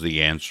 was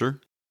the answer.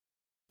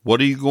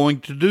 "What are you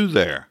going to do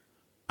there?"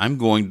 "I'm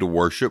going to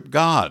worship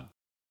God."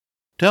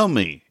 "Tell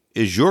me,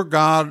 is your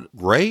God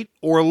great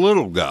or a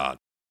little God?"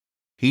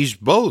 "He's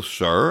both,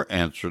 sir,"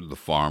 answered the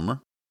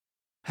farmer.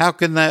 "How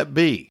can that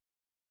be?"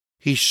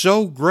 "He's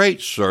so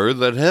great, sir,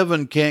 that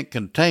heaven can't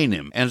contain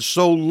him, and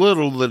so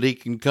little that he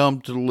can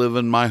come to live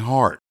in my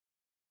heart."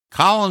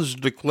 Collins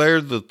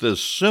declared that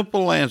this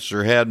simple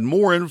answer had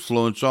more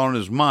influence on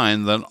his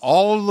mind than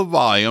all of the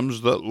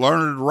volumes that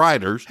learned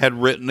writers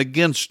had written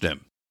against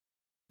him.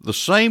 The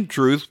same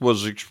truth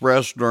was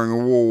expressed during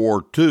World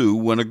War II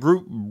when a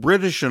group of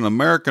British and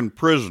American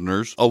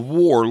prisoners of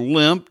war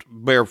limped,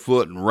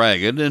 barefoot and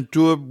ragged,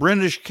 into a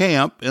British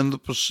camp in the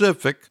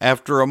Pacific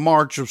after a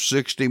march of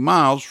 60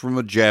 miles from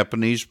a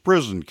Japanese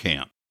prison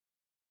camp.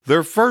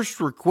 Their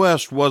first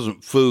request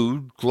wasn't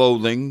food,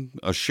 clothing,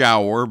 a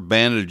shower,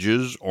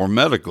 bandages, or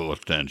medical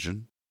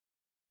attention.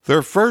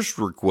 Their first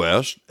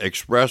request,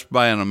 expressed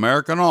by an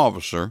American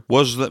officer,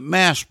 was that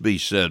Mass be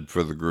said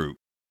for the group.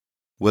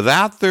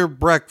 Without their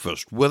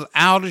breakfast,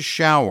 without a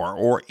shower,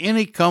 or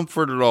any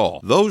comfort at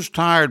all, those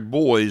tired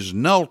boys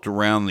knelt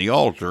around the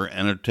altar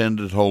and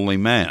attended Holy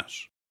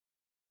Mass.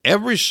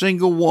 Every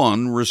single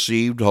one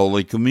received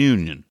Holy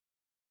Communion.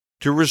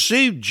 To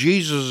receive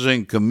Jesus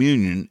in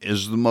communion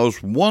is the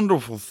most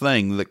wonderful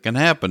thing that can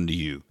happen to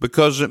you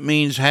because it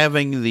means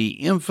having the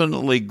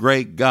infinitely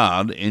great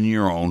God in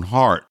your own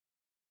heart.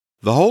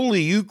 The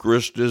Holy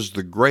Eucharist is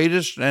the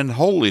greatest and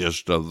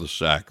holiest of the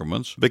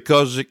sacraments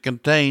because it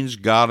contains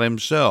God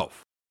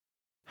Himself.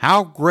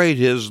 How great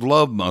His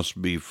love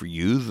must be for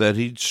you that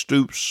He'd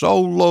stoop so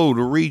low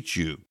to reach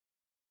you.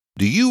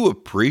 Do you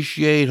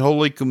appreciate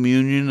Holy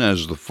Communion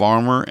as the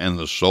farmer and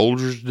the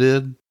soldiers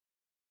did?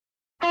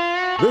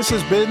 This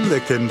has been The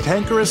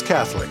Cantankerous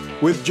Catholic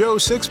with Joe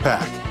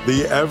Sixpack,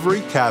 the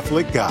Every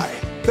Catholic Guy.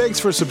 Thanks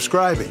for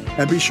subscribing,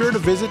 and be sure to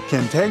visit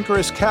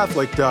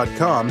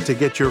cantankerouscatholic.com to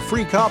get your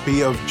free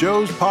copy of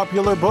Joe's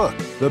popular book,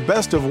 The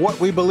Best of What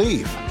We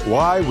Believe,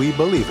 Why We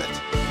Believe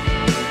It.